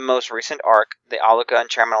have read the most recent arc, the Aluka and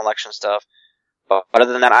chairman election stuff, but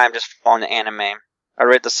other than that, I am just following the anime. I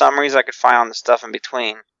read the summaries I could find on the stuff in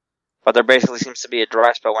between, but there basically seems to be a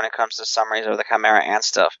dry spell when it comes to summaries of the Chimera Ant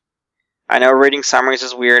stuff. I know reading summaries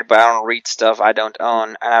is weird, but I don't read stuff I don't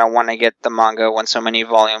own, and I don't want to get the manga when so many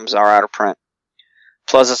volumes are out of print.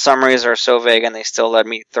 Plus, the summaries are so vague and they still let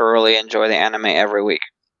me thoroughly enjoy the anime every week.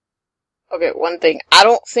 Okay, one thing. I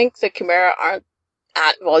don't think the Chimera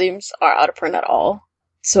Ant volumes are out of print at all,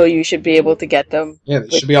 so you should be able to get them. Yeah,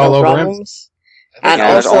 they should be all over him. And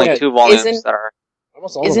there's also, only 2 volumes that are...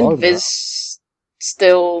 Isn't Viz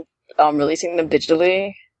still releasing them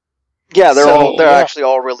digitally? Yeah, they're actually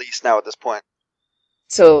all released now at this point.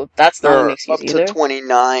 So that's not an excuse up either. to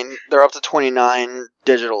 29. They're up to 29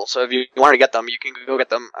 digital. So if you want to get them, you can go get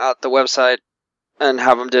them at the website and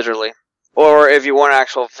have them digitally. Or if you want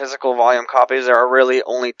actual physical volume copies, there are really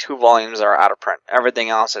only 2 volumes that are out of print. Everything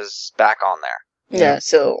else is back on there. Yeah.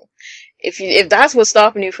 So if that's what's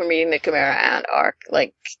stopping you from reading the Chimera Ant arc,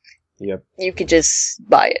 like, yep, you could just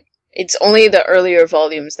buy it. It's only the earlier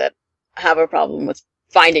volumes that have a problem with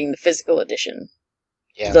finding the physical edition.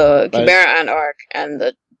 Yeah, the Chimera Ant arc and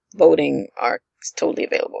the voting arc is totally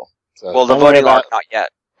available. So well, the voting arc not yet,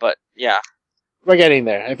 but yeah. We're getting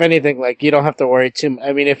there. If anything, like, you don't have to worry too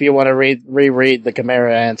I mean, if you want to reread the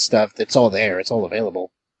Chimera Ant stuff, it's all there. It's all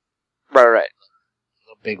available. Right.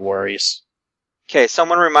 No big worries. Okay,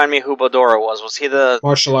 someone remind me who Bodora was. Was he the...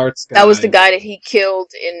 martial arts guy? That was the guy that he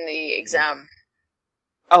killed in the exam.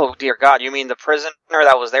 Oh, dear God, you mean the prisoner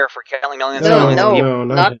that was there for killing millions of No,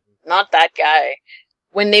 millions? not that guy.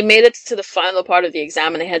 When they made it to the final part of the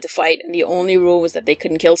exam and they had to fight, and the only rule was that they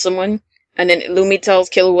couldn't kill someone, and then Lumi tells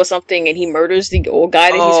Killua something and he murders the old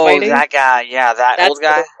guy that he's fighting. Oh, that guy, yeah, that's old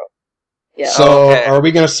guy? Yeah. So, are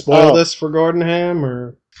we going to spoil this for Gordonham,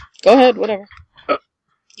 or...? Go ahead, whatever.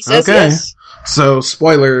 He says yes. So,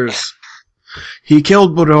 spoilers. He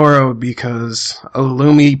killed Budoro because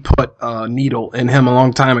Lumi put a needle in him a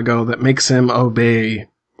long time ago that makes him obey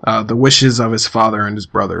the wishes of his father and his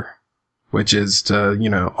brother. Which is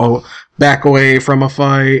to, back away from a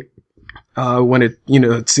fight, when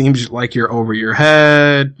it seems like you're over your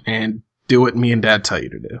head, and do what me and Dad tell you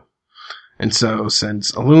to do. And so,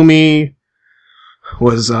 since Illumi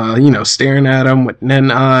was, staring at him with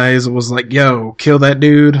Nen eyes, was like, yo, kill that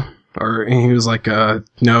dude, and he was like,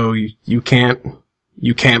 no, you can't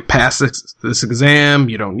pass this exam,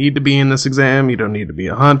 you don't need to be in this exam, you don't need to be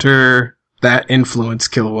a hunter. That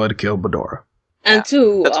influenced Killua to kill Budora. And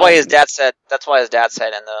two, that's why his dad said in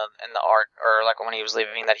the arc, or like when he was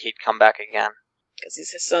leaving, that he'd come back again. Because he's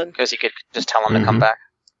his son. Because he could just tell him to come back.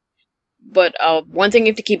 But one thing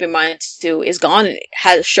you have to keep in mind too is Gon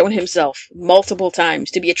has shown himself multiple times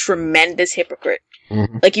to be a tremendous hypocrite.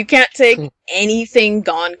 Mm-hmm. Like, you can't take anything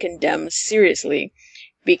Gon condemns seriously,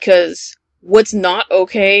 because what's not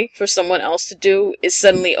okay for someone else to do is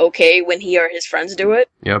suddenly okay when he or his friends do it.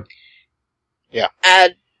 Yep. Yeah.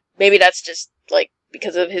 And maybe that's just like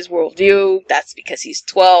because of his worldview, that's because he's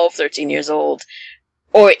 12, 13 years old,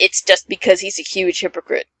 or it's just because he's a huge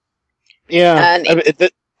hypocrite. Yeah,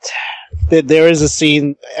 And there is a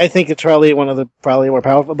scene, I think it's probably one of the more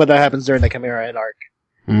powerful, but that happens during the Chimera Ant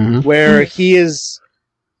arc, where he is,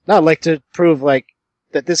 not like to prove like,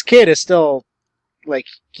 that this kid is still, like,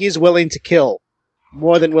 he's willing to kill,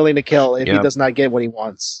 more than willing to kill if he does not get what he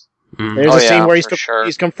wants. There's a scene where he's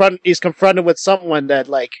confronted with someone that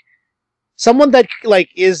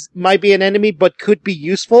might be an enemy but could be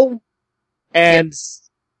useful, and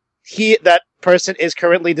that person is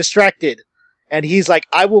currently distracted, and he's like,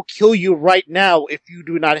 I will kill you right now if you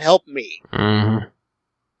do not help me. Mm-hmm.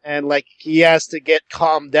 and like he has to get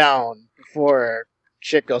calmed down before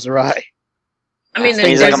shit goes awry. I mean, he's a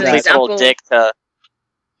there's an complete example. total dick to.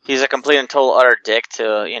 He's a complete and total utter dick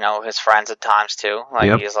to his friends at times too. Like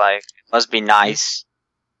Yep. he's like must be nice.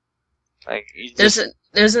 Like There's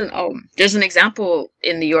an example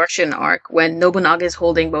in the Yorkshin arc when Nobunaga is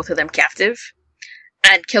holding both of them captive,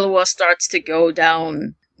 and Killua starts to go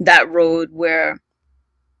down that road where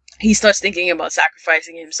he starts thinking about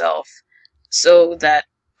sacrificing himself so that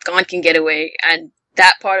Gon can get away, and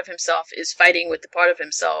that part of himself is fighting with the part of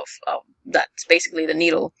himself that's basically the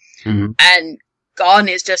needle, and Gon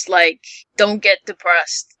is just like, don't get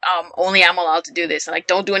depressed. Only I'm allowed to do this. And like,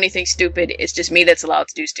 don't do anything stupid. It's just me that's allowed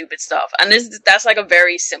to do stupid stuff. And that's like a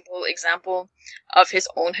very simple example of his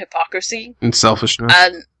own hypocrisy. And selfishness.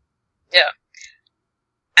 And, yeah.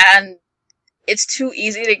 And it's too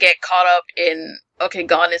easy to get caught up in, okay,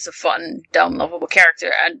 Gon is a fun, dumb, lovable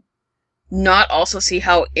character, and not also see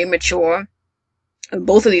how immature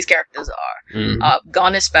both of these characters are.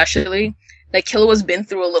 Gon especially. Like, Killua's been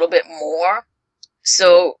through a little bit more.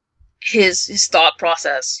 So his thought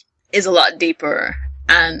process is a lot deeper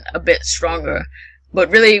and a bit stronger.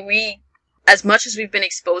 But really, as much as we've been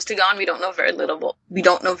exposed to Gon, we don't know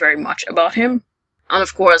very much about him. And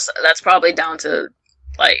of course, that's probably down to,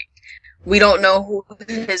 like, we don't know who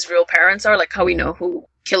his real parents are, like how we know who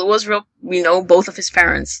Killua's we know both of his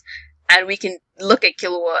parents, and we can look at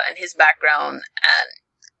Killua and his background and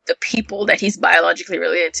the people that he's biologically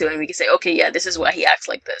related to, and we can say, okay, yeah, this is why he acts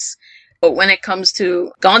like this. But when it comes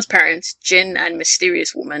to Gon's parents, Jin and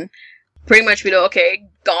Mysterious Woman, pretty much we know, okay,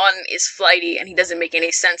 Gon is flighty and he doesn't make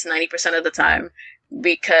any sense 90% of the time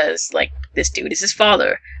because, like, this dude is his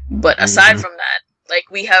father. But aside from that,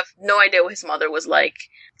 like, we have no idea what his mother was like.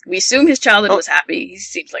 We assume his childhood was happy. He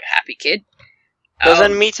seems like a happy kid.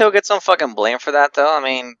 Doesn't Mito get some fucking blame for that, though? I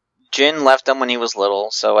mean, Jin left him when he was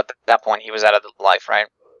little, so at that point he was out of life, right?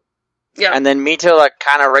 Yeah. And then Mito, like,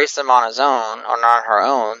 kind of raised him on his own, or on her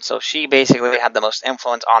own, so she basically had the most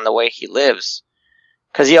influence on the way he lives.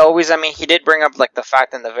 Because he did bring up, like, the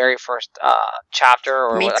fact in the very first chapter,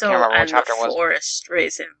 or Mito I can't remember what chapter it and the was. forest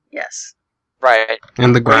raised him, yes. Right.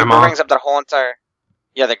 And the grandma. He brings up that whole entire...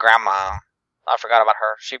 Yeah, the grandma. I forgot about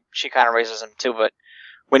her. She kind of raises him, too, but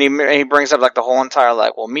when he brings up, like, the whole entire,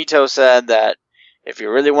 like, well, Mito said that if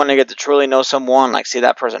you really want to get to truly know someone, like, see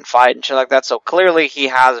that person fight and shit like that. So clearly he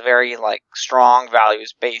has very, like, strong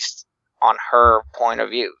values based on her point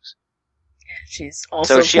of views. She's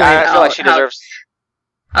also I feel like she deserves...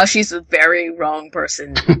 how she's a very wrong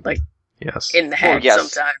person, like, Yes. in the head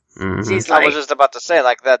yes. sometimes. She's like, I was just about to say,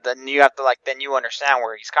 like, that then you have to, like, then you understand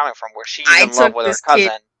where he's coming from, where she's in love with her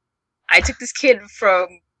cousin. I took this kid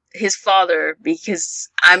from his father because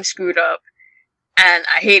I'm screwed up, and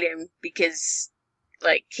I hate him because,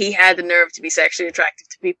 like, he had the nerve to be sexually attracted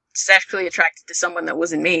to someone that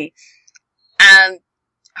wasn't me. And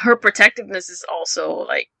her protectiveness is also,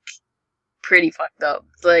 like, pretty fucked up.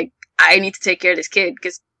 Like, I need to take care of this kid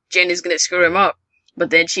because Jin is gonna screw him up. But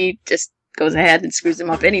then she just goes ahead and screws him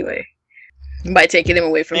up anyway by taking him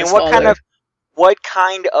away from his father. What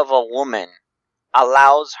kind of a woman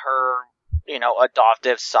allows her,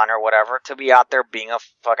 adoptive son or whatever to be out there being a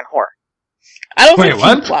fucking whore? I don't Wait, think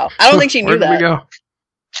what? Wow. I don't think she knew Where did that. we go?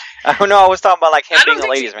 I don't know, I was talking about, like, him I don't being a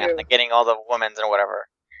think she ladies' man, knew. like, getting all the women's and whatever.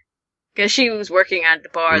 Because she was working at the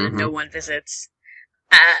bar that no one visits.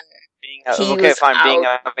 And he was being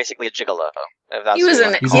basically a gigolo. If that's he's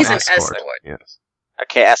an escort. escort. Yes.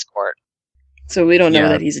 Okay, escort. So we don't know Yeah,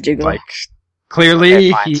 that he's a gigolo. Like, clearly,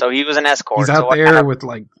 Okay, fine. So he was an escort. he's so out what there kind of- with,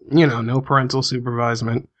 like, no parental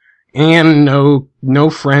supervisement and no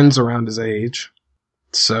friends around his age.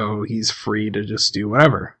 So he's free to just do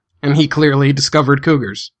whatever. And he clearly discovered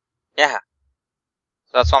cougars. Yeah.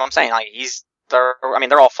 That's what I'm saying. Like, they're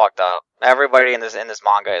all fucked up. Everybody in this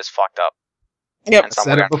manga is fucked up. Yep. in some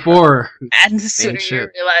Said way. it before. And the sooner you shit.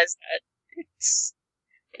 realize that,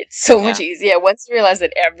 it's so much easier. Once you realize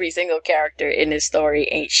that every single character in this story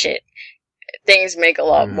ain't shit, things make a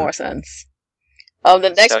lot more sense. The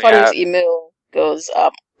next part of his email goes,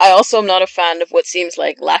 I also am not a fan of what seems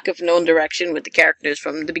like lack of known direction with the characters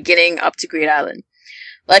from the beginning up to Great Island.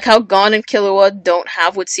 Like how Gon and Killua don't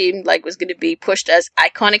have what seemed like was going to be pushed as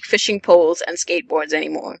iconic fishing poles and skateboards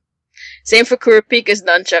anymore. Same for Kurapika's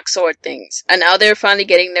nunchuck sword things, and now they're finally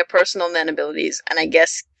getting their personal nen abilities, and I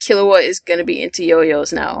guess Killua is gonna be into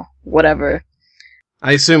yo-yos now. Whatever.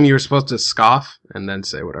 I assume you were supposed to scoff and then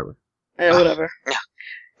say whatever. Whatever.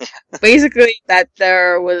 Basically, that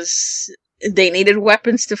they needed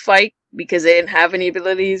weapons to fight because they didn't have any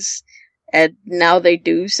abilities, and now they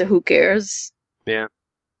do, so who cares? Yeah.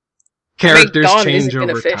 Characters Gon change isn't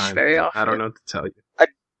gonna over fish time. very often. I don't know what to tell you.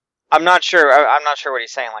 I'm not sure. I'm not sure what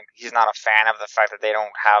he's saying. Like, he's not a fan of the fact that they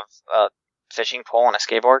don't have a fishing pole and a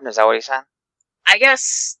skateboard. Is that what he's saying? I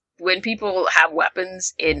guess when people have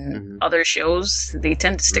weapons in other shows, they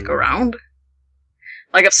tend to stick around.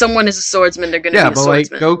 Like, if someone is a swordsman, they're going to be a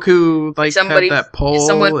swordsman. Yeah, but like Goku, like had that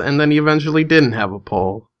pole, and then he eventually didn't have a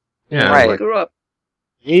pole. Yeah, right. Like, grew up.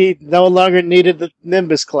 He no longer needed the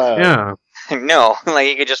Nimbus Cloud. Yeah. No, like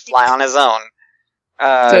he could just fly on his own.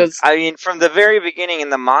 I mean, from the very beginning in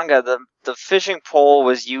the manga, the fishing pole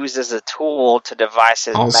was used as a tool to devise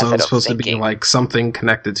his also, method it's of supposed thinking. to be like something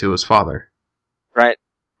connected to his father. Right.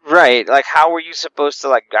 Right. Like, how were you supposed to,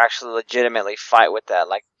 like, actually legitimately fight with that?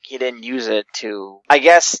 Like, he didn't use it to... I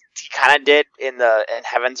guess he kind of did in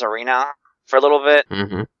Heaven's Arena for a little bit.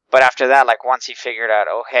 Mm-hmm. But after that, like, once he figured out,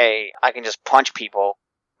 oh, hey, I can just punch people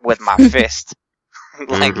with my fist.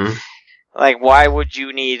 Like, why would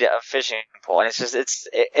you need a fishing pole? And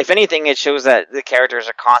if anything, it shows that the characters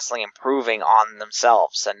are constantly improving on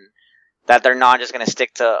themselves and that they're not just going to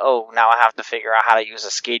stick to, oh, now I have to figure out how to use a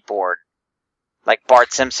skateboard. Like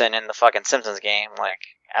Bart Simpson in the fucking Simpsons game, like,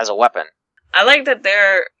 as a weapon. I like that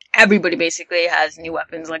everybody basically has new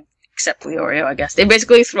weapons, like, except Leorio, I guess. They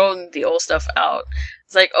basically thrown the old stuff out.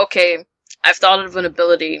 It's like, okay, I've thought of an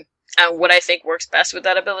ability, and what I think works best with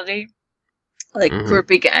that ability, like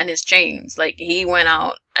Kurapika and his chains. Like, he went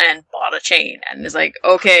out and bought a chain, and is like,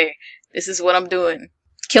 okay, this is what I'm doing.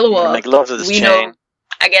 Killua, like, loves his chain. know,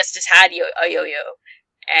 I guess just had a yo-yo.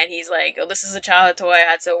 And he's like, oh, this is a childhood toy I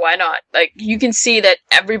had, so why not? Like, you can see that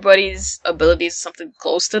everybody's ability is something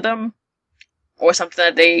close to them, or something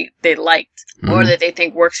that they liked, or that they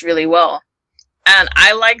think works really well. And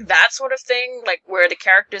I like that sort of thing, like, where the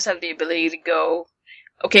characters have the ability to go,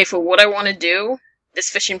 okay, for what I want to do, this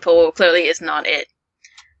fishing pole clearly is not it.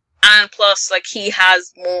 And plus, like, he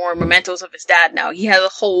has more mementos of his dad now. He has a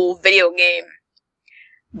whole video game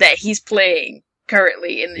that he's playing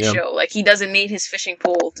currently in the show. Like, he doesn't need his fishing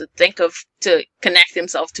pole to connect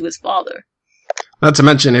himself to his father. Not to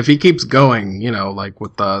mention, if he keeps going, like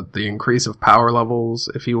with the increase of power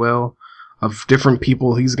levels, if you will, of different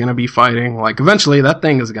people he's gonna be fighting, like, eventually that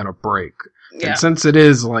thing is gonna break. Yeah. And since it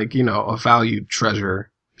is, like, a valued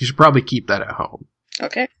treasure, you should probably keep that at home.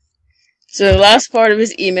 Okay. So the last part of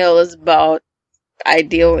his email is about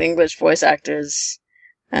ideal English voice actors,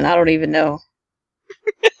 and I don't even know.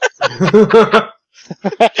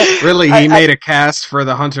 Really, he made a cast for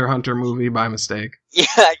the Hunter x Hunter movie by mistake. Yeah,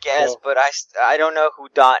 I guess, but I don't know who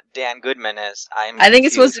Dan Goodman is. I think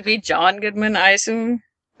it's supposed to be John Goodman, I assume.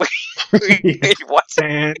 Wait, what?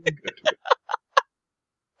 Dan Goodman.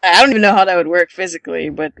 I don't even know how that would work physically,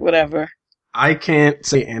 but whatever. I can't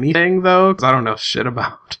say anything, though, because I don't know shit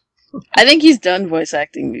about. I think he's done voice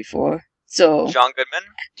acting before, so... John Goodman?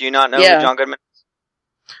 Do you not know who John Goodman is?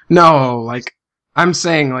 No, like, I'm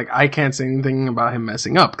saying, like, I can't say anything about him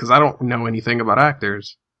messing up, because I don't know anything about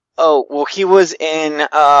actors. Oh, well, he was in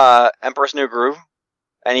Emperor's New Groove,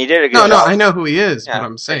 and he did a good job. No, I know who he is, but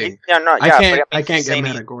I'm saying... I can't get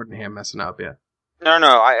mad at Gordon Ham messing up, yeah. No,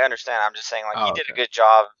 I understand. I'm just saying, like, he did a good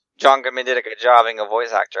job. John Goodman did a good job being a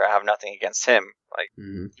voice actor. I have nothing against him. Like,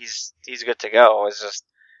 he's good to go. It's just,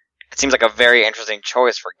 it seems like a very interesting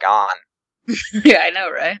choice for Gon. Yeah, I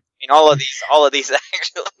know, right? I mean, all of these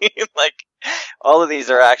actually, like, all of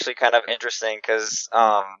these are actually kind of interesting because,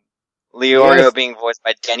 Leorio being voiced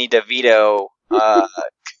by Danny DeVito,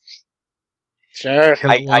 sure.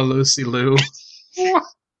 Lucy Liu.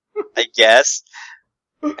 I guess.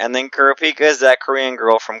 And then Kurapika is that Korean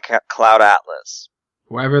girl from Cloud Atlas.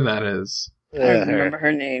 Whoever that is. I don't remember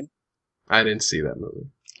her name. I didn't see that movie.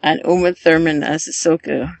 And Uma Thurman as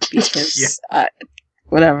Ahsoka, because,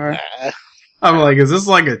 whatever. I'm like, is this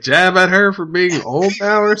like a jab at her for being old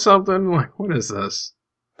now or something? Like, what is this?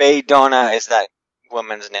 Bae Donna is that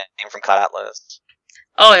woman's name from Cloud Atlas.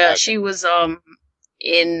 Oh yeah, she was,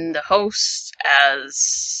 in The Host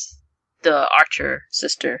as the Archer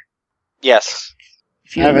sister. Yes.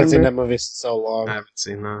 I haven't seen that movie so long. I haven't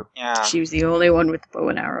seen that. Yeah. She was the only one with the bow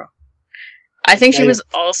and arrow. I think she was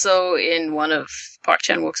also in one of Park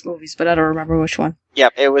Chan-wook's movies, but I don't remember which one.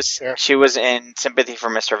 Yep, it was. Yeah. She was in Sympathy for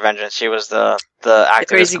Mr. Vengeance. She was the activist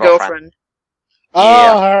crazy girlfriend.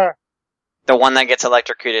 Oh, her. The one that gets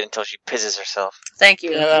electrocuted until she pisses herself. Thank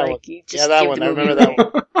you. Yeah, that one. I remember that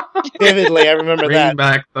one. Vividly, I remember Bring that.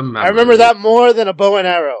 Back the memory. I remember that more than a bow and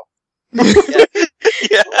arrow.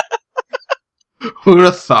 Yeah. Who'd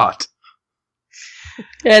have thought?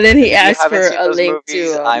 And then he asked for a link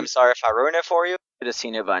movies, to... I'm sorry if I ruined it for you. You should have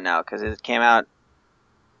seen it by now, because it came out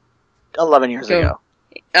 11 years ago.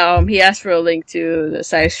 He asked for a link to the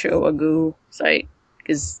Sideshow Agoo site,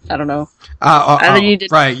 because I don't know. Either you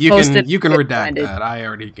did right. You post can it, you can get redact blinded. that. I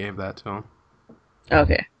already gave that to him.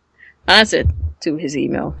 Okay. That's it to his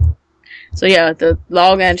email. So yeah, the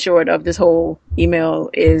long and short of this whole email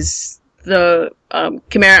is the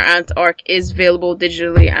Chimera Ant arc is available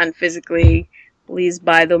digitally and physically. Please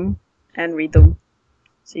buy them and read them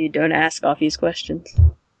so you don't ask Offie's questions.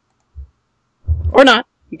 Or not.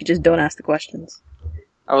 You could just don't ask the questions.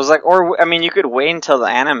 I was like, you could wait until the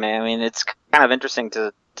anime. I mean, it's kind of interesting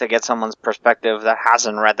to get someone's perspective that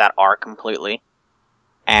hasn't read that arc completely.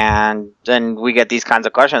 And then we get these kinds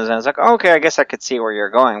of questions, and it's like, okay, I guess I could see where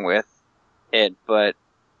you're going with it, but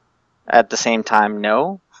at the same time,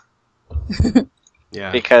 no.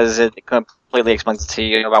 Yeah. Because it completely explains to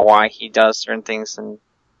you about why he does certain things and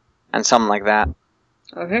something like that.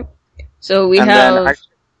 Okay. So we And have... then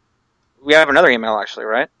we have another email, actually,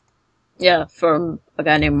 right? Yeah, from a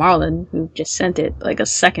guy named Marlon, who just sent it like a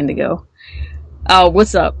second ago.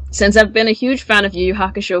 What's up? Since I've been a huge fan of Yu Yu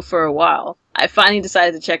Hakusho for a while, I finally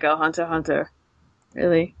decided to check out Hunter x Hunter.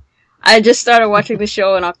 Really? I just started watching the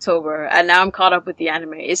show in October, and now I'm caught up with the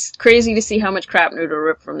anime. It's crazy to see how much crap Noodle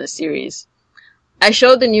ripped from this series. I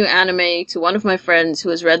showed the new anime to one of my friends who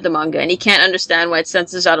has read the manga, and he can't understand why it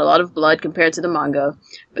censors out a lot of blood compared to the manga,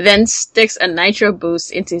 but then sticks a nitro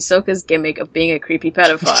boost into Hisoka's gimmick of being a creepy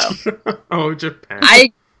pedophile. Oh, Japan.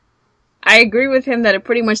 I agree with him that it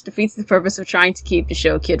pretty much defeats the purpose of trying to keep the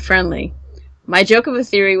show kid-friendly. My joke of a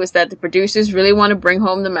theory was that the producers really want to bring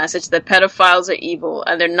home the message that pedophiles are evil,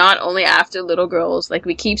 and they're not only after little girls, like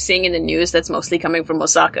we keep seeing in the news that's mostly coming from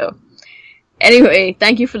Osaka. Anyway,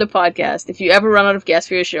 thank you for the podcast. If you ever run out of guests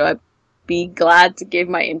for your show, I'd be glad to give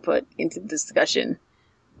my input into the discussion.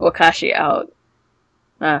 Wakashi out.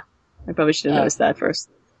 I probably should have noticed that first.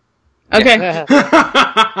 Okay.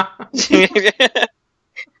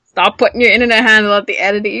 Stop putting your internet handle at the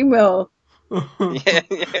end of the email.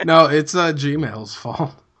 No, it's Gmail's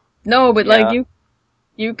fault. No, but like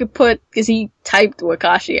you could put, because he typed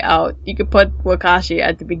Wakashi out, you could put Wakashi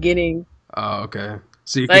at the beginning. Oh, okay.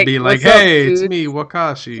 So you Like, could be like, "What's up, hey, it's dude? me,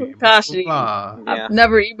 Wakashi. Wakashi. Blah, blah, blah." Yeah. I've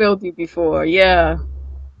never emailed you before. Yeah.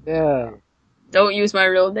 Yeah. Don't use my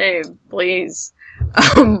real name, please.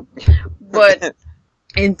 But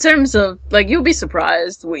in terms of, like, you'll be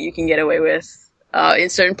surprised what you can get away with. In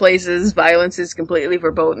certain places, violence is completely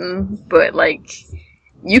verboten, but, like,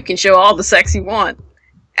 you can show all the sex you want.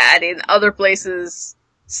 And in other places,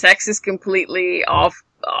 sex is completely off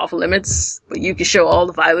limits, but you can show all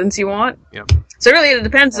the violence you want. Yep. So really, it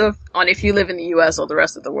depends on if you live in the U.S. or the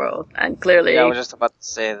rest of the world. And clearly... Yeah, I was just about to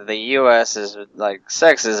say that the U.S. is, like,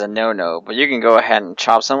 sex is a no-no, but you can go ahead and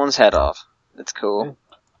chop someone's head off. It's cool.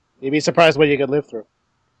 You'd be surprised what you could live through.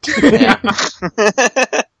 Yeah.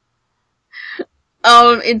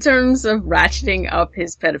 In terms of ratcheting up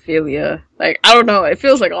his pedophilia, like, I don't know, it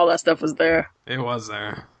feels like all that stuff was there. It was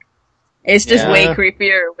there. It's just Yeah. way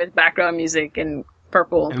creepier with background music and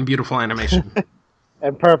purple. And beautiful animation.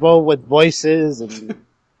 And purple with voices and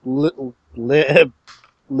lip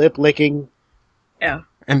licking. Yeah.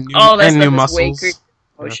 And new, All that and stuff new is way muscles. creepy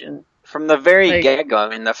motion. From the very Like- get-go, I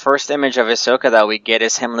mean, the first image of Hisoka that we get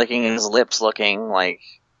is him licking his lips looking, like,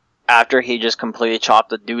 after he just completely chopped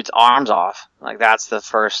the dude's arms off. Like, that's the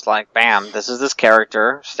first, like, bam, this is this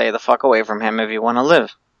character, stay the fuck away from him if you want to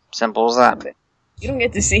live. Simple as that. You don't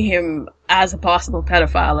get to see him as a possible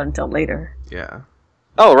pedophile until later. Yeah.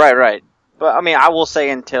 Oh, right. But, I mean, I will say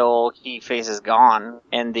until he faces Gon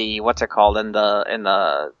in the, what's it called, in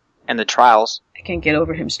the trials. I can't get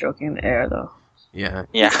over him stroking the air, though. Yeah.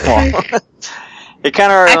 Yeah, well, it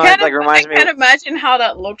kind of reminds me I can't imagine how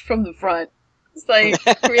that looked from the front. It's like,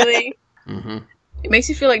 really? Mm-hmm. It makes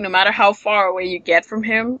you feel like no matter how far away you get from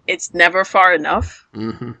him, it's never far enough.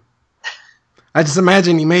 Mm-hmm. I just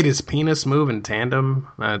imagine he made his penis move in tandem.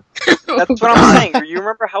 That's what I'm saying. You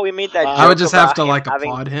remember how we made that joke I would just have about to, him like, having-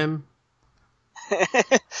 applaud him.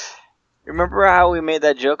 Remember how we made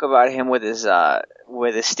that joke about him with his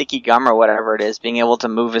sticky gum or whatever it is, being able to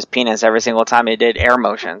move his penis every single time he did air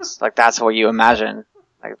motions? Like, that's what you imagine.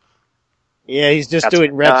 Yeah, he's just That's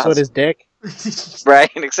doing what he reps does. with his dick. Right?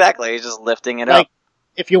 Exactly. He's just lifting it Like, up.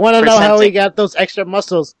 if you want to know how he Presenting. got those extra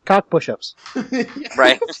muscles, cock push-ups.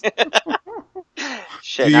 Right?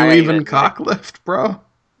 Shit, Do now you I even cock lift, bro?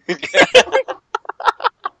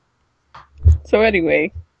 So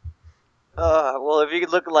anyway, well, if you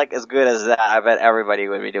could look like as good as that, I bet everybody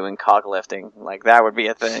would be doing cock lifting. Like, that would be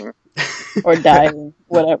a thing. or diving,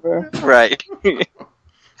 whatever. Right.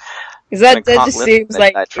 Because that Like cock just lift, seems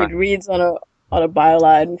like that try. it reads on a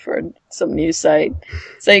byline for some news site.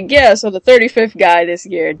 It's like, yeah, so the 35th guy this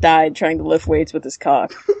year died trying to lift weights with his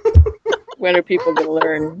cock. When are people gonna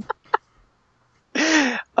learn?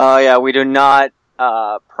 Oh yeah, we do not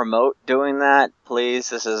promote doing that. Please,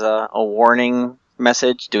 this is a warning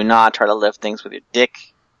message. Do not try to lift things with your dick.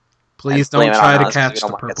 Please And blame don't it try on to us 'cause we catch don't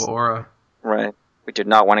the wanna get purple aura. Right. We do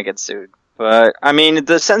not want to get sued. But, I mean,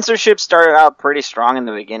 the censorship started out pretty strong in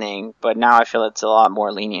the beginning, but now I feel it's a lot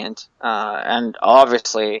more lenient. And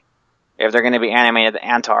obviously, if they're going to be animated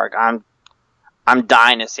Antark, I'm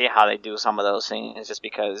dying to see how they do some of those things, just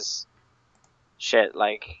because, shit,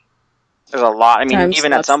 like, there's a lot. I mean, Time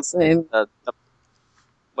even at slot's some the same.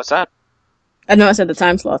 what's that? I know I said the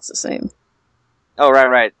time slot's the same. Oh,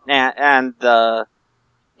 right. And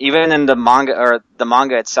even in the manga, or the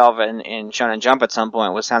manga itself in Shonen Jump at some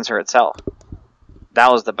point was censor itself.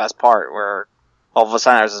 That was the best part, where all of a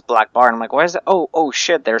sudden there's this black bar, and I'm like, why is that? Oh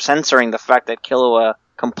shit, they're censoring the fact that Killua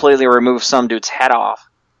completely removed some dude's head off.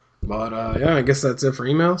 But yeah, I guess that's it for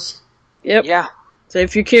emails. Yep. Yeah. So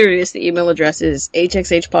if you're curious, the email address is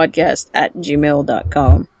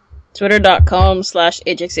hxhpodcast@gmail.com.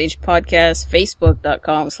 Twitter.com/hxhpodcast,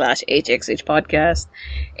 Facebook.com/hxhpodcast,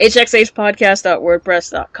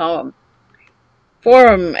 hxhpodcast.wordpress.com.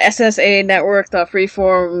 Forum,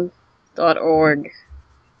 SSAnetwork.freeforum.org.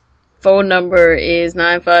 Phone number is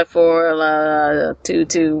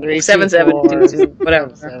 954-22-7722,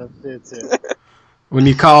 whatever. 7722. When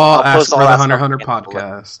you call, I'll ask post all for the that Hunter stuff Hunter in the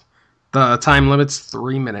podcast. The time limit's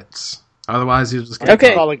 3 minutes. Otherwise, you'll just get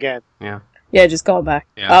Okay. Call again. Yeah. Yeah, just call back.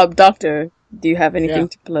 Yeah. Doctor, do you have anything Yeah.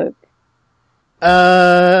 to plug?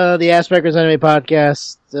 The Asperger's Anime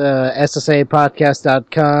Podcast,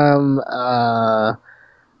 SSApodcast.com,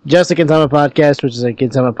 Just a Gintama Podcast, which is at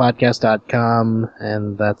gintamapodcast.com,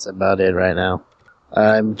 and that's about it right now.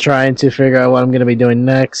 I'm trying to figure out what I'm going to be doing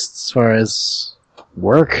next as far as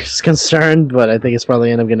work is concerned, but I think it's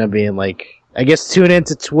probably end up going to be in, like, I guess tune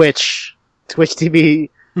into Twitch TV,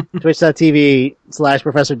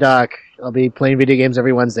 twitch.tv/Professor Doc. I'll be playing video games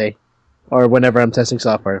every Wednesday, or whenever I'm testing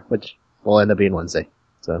software, which will end up being Wednesday.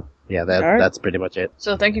 So, yeah, Alright. that's pretty much it.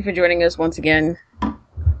 So thank you for joining us once again.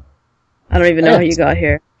 I don't even know how you got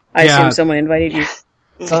here. I Yeah. assume someone invited you.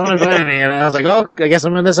 Someone invited me, and I was like, oh, I guess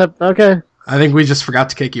I'm in this okay. I think we just forgot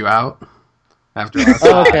to kick you out after last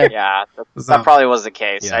Oh, okay. Yeah, So- that probably was the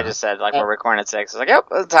case. Yeah. I just said, like, we're recording at 6. I was like, yep,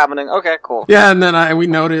 it's happening. Okay, cool. Yeah, and then I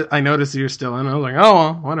noticed you're still in. I was like, oh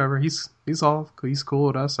well, whatever. He's cool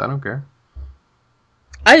with us. I don't care.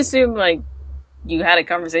 I assumed, like, you had a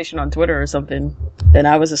conversation on Twitter or something, and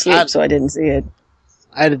I was asleep, so I didn't see it.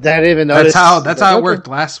 I didn't even notice. That's how it Okay. worked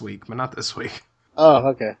last week, but not this week. Oh,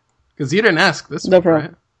 okay. Because you didn't ask this No week, problem.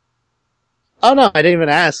 right? Oh, no, I didn't even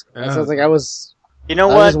ask. Yeah. So it's like I was... You know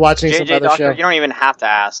I what? was watching some JJ other Doctor, show. you don't even have to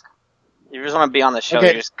ask. If you just want to be on the show, Okay.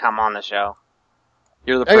 you just come on the show.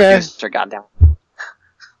 You're the Okay. producer, goddamn.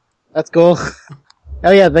 That's cool.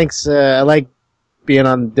 Oh, yeah, thanks. I like being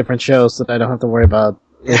on different shows so that I don't have to worry about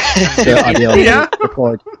the audio Yeah.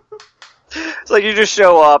 record. It's like you just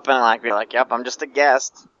show up and like be like, yep, I'm just a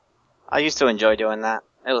guest. I used to enjoy doing that.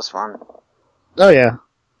 It was fun. Oh, yeah.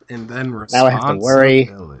 And then Now I have to worry.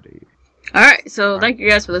 responsibility. Alright, so thank you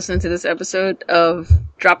guys for listening to this episode of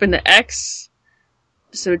Dropping the X,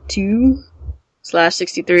 episode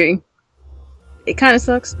 2/63. It kind of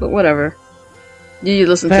sucks, but whatever. You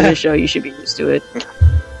listen to this show, you should be used to it.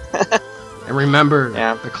 And remember,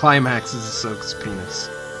 Yeah. the climax is Ahsoka's penis.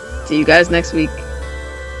 See you guys next week.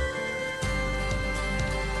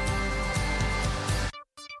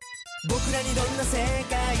 僕らにどんな世界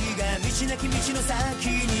が道なき道の先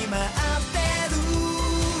に待ってる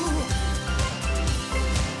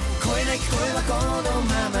声なき声はこの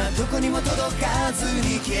ままどこにも届かず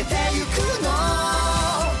に消えてゆくの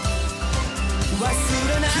忘れ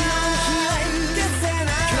ない消せない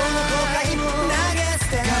今日の後悔も投げ捨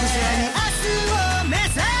てがむしゃらに明日を目指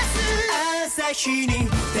す朝日に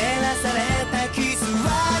照らされたキス笑い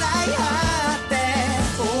合って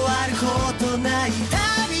終わることない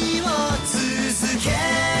旅を続け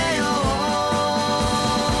よ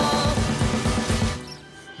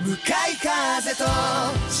う向かい風と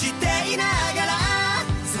していながら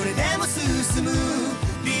それでも進む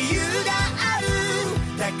理由がある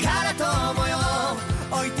だから友よ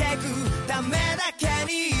置いてくためだけ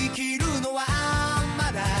に生きるのは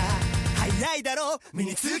まだ早いだろう身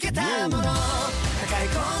につけたもの抱え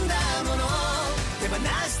込んだもの手放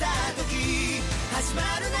した時始ま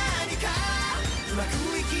る何かうまく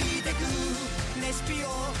生きてくレシピを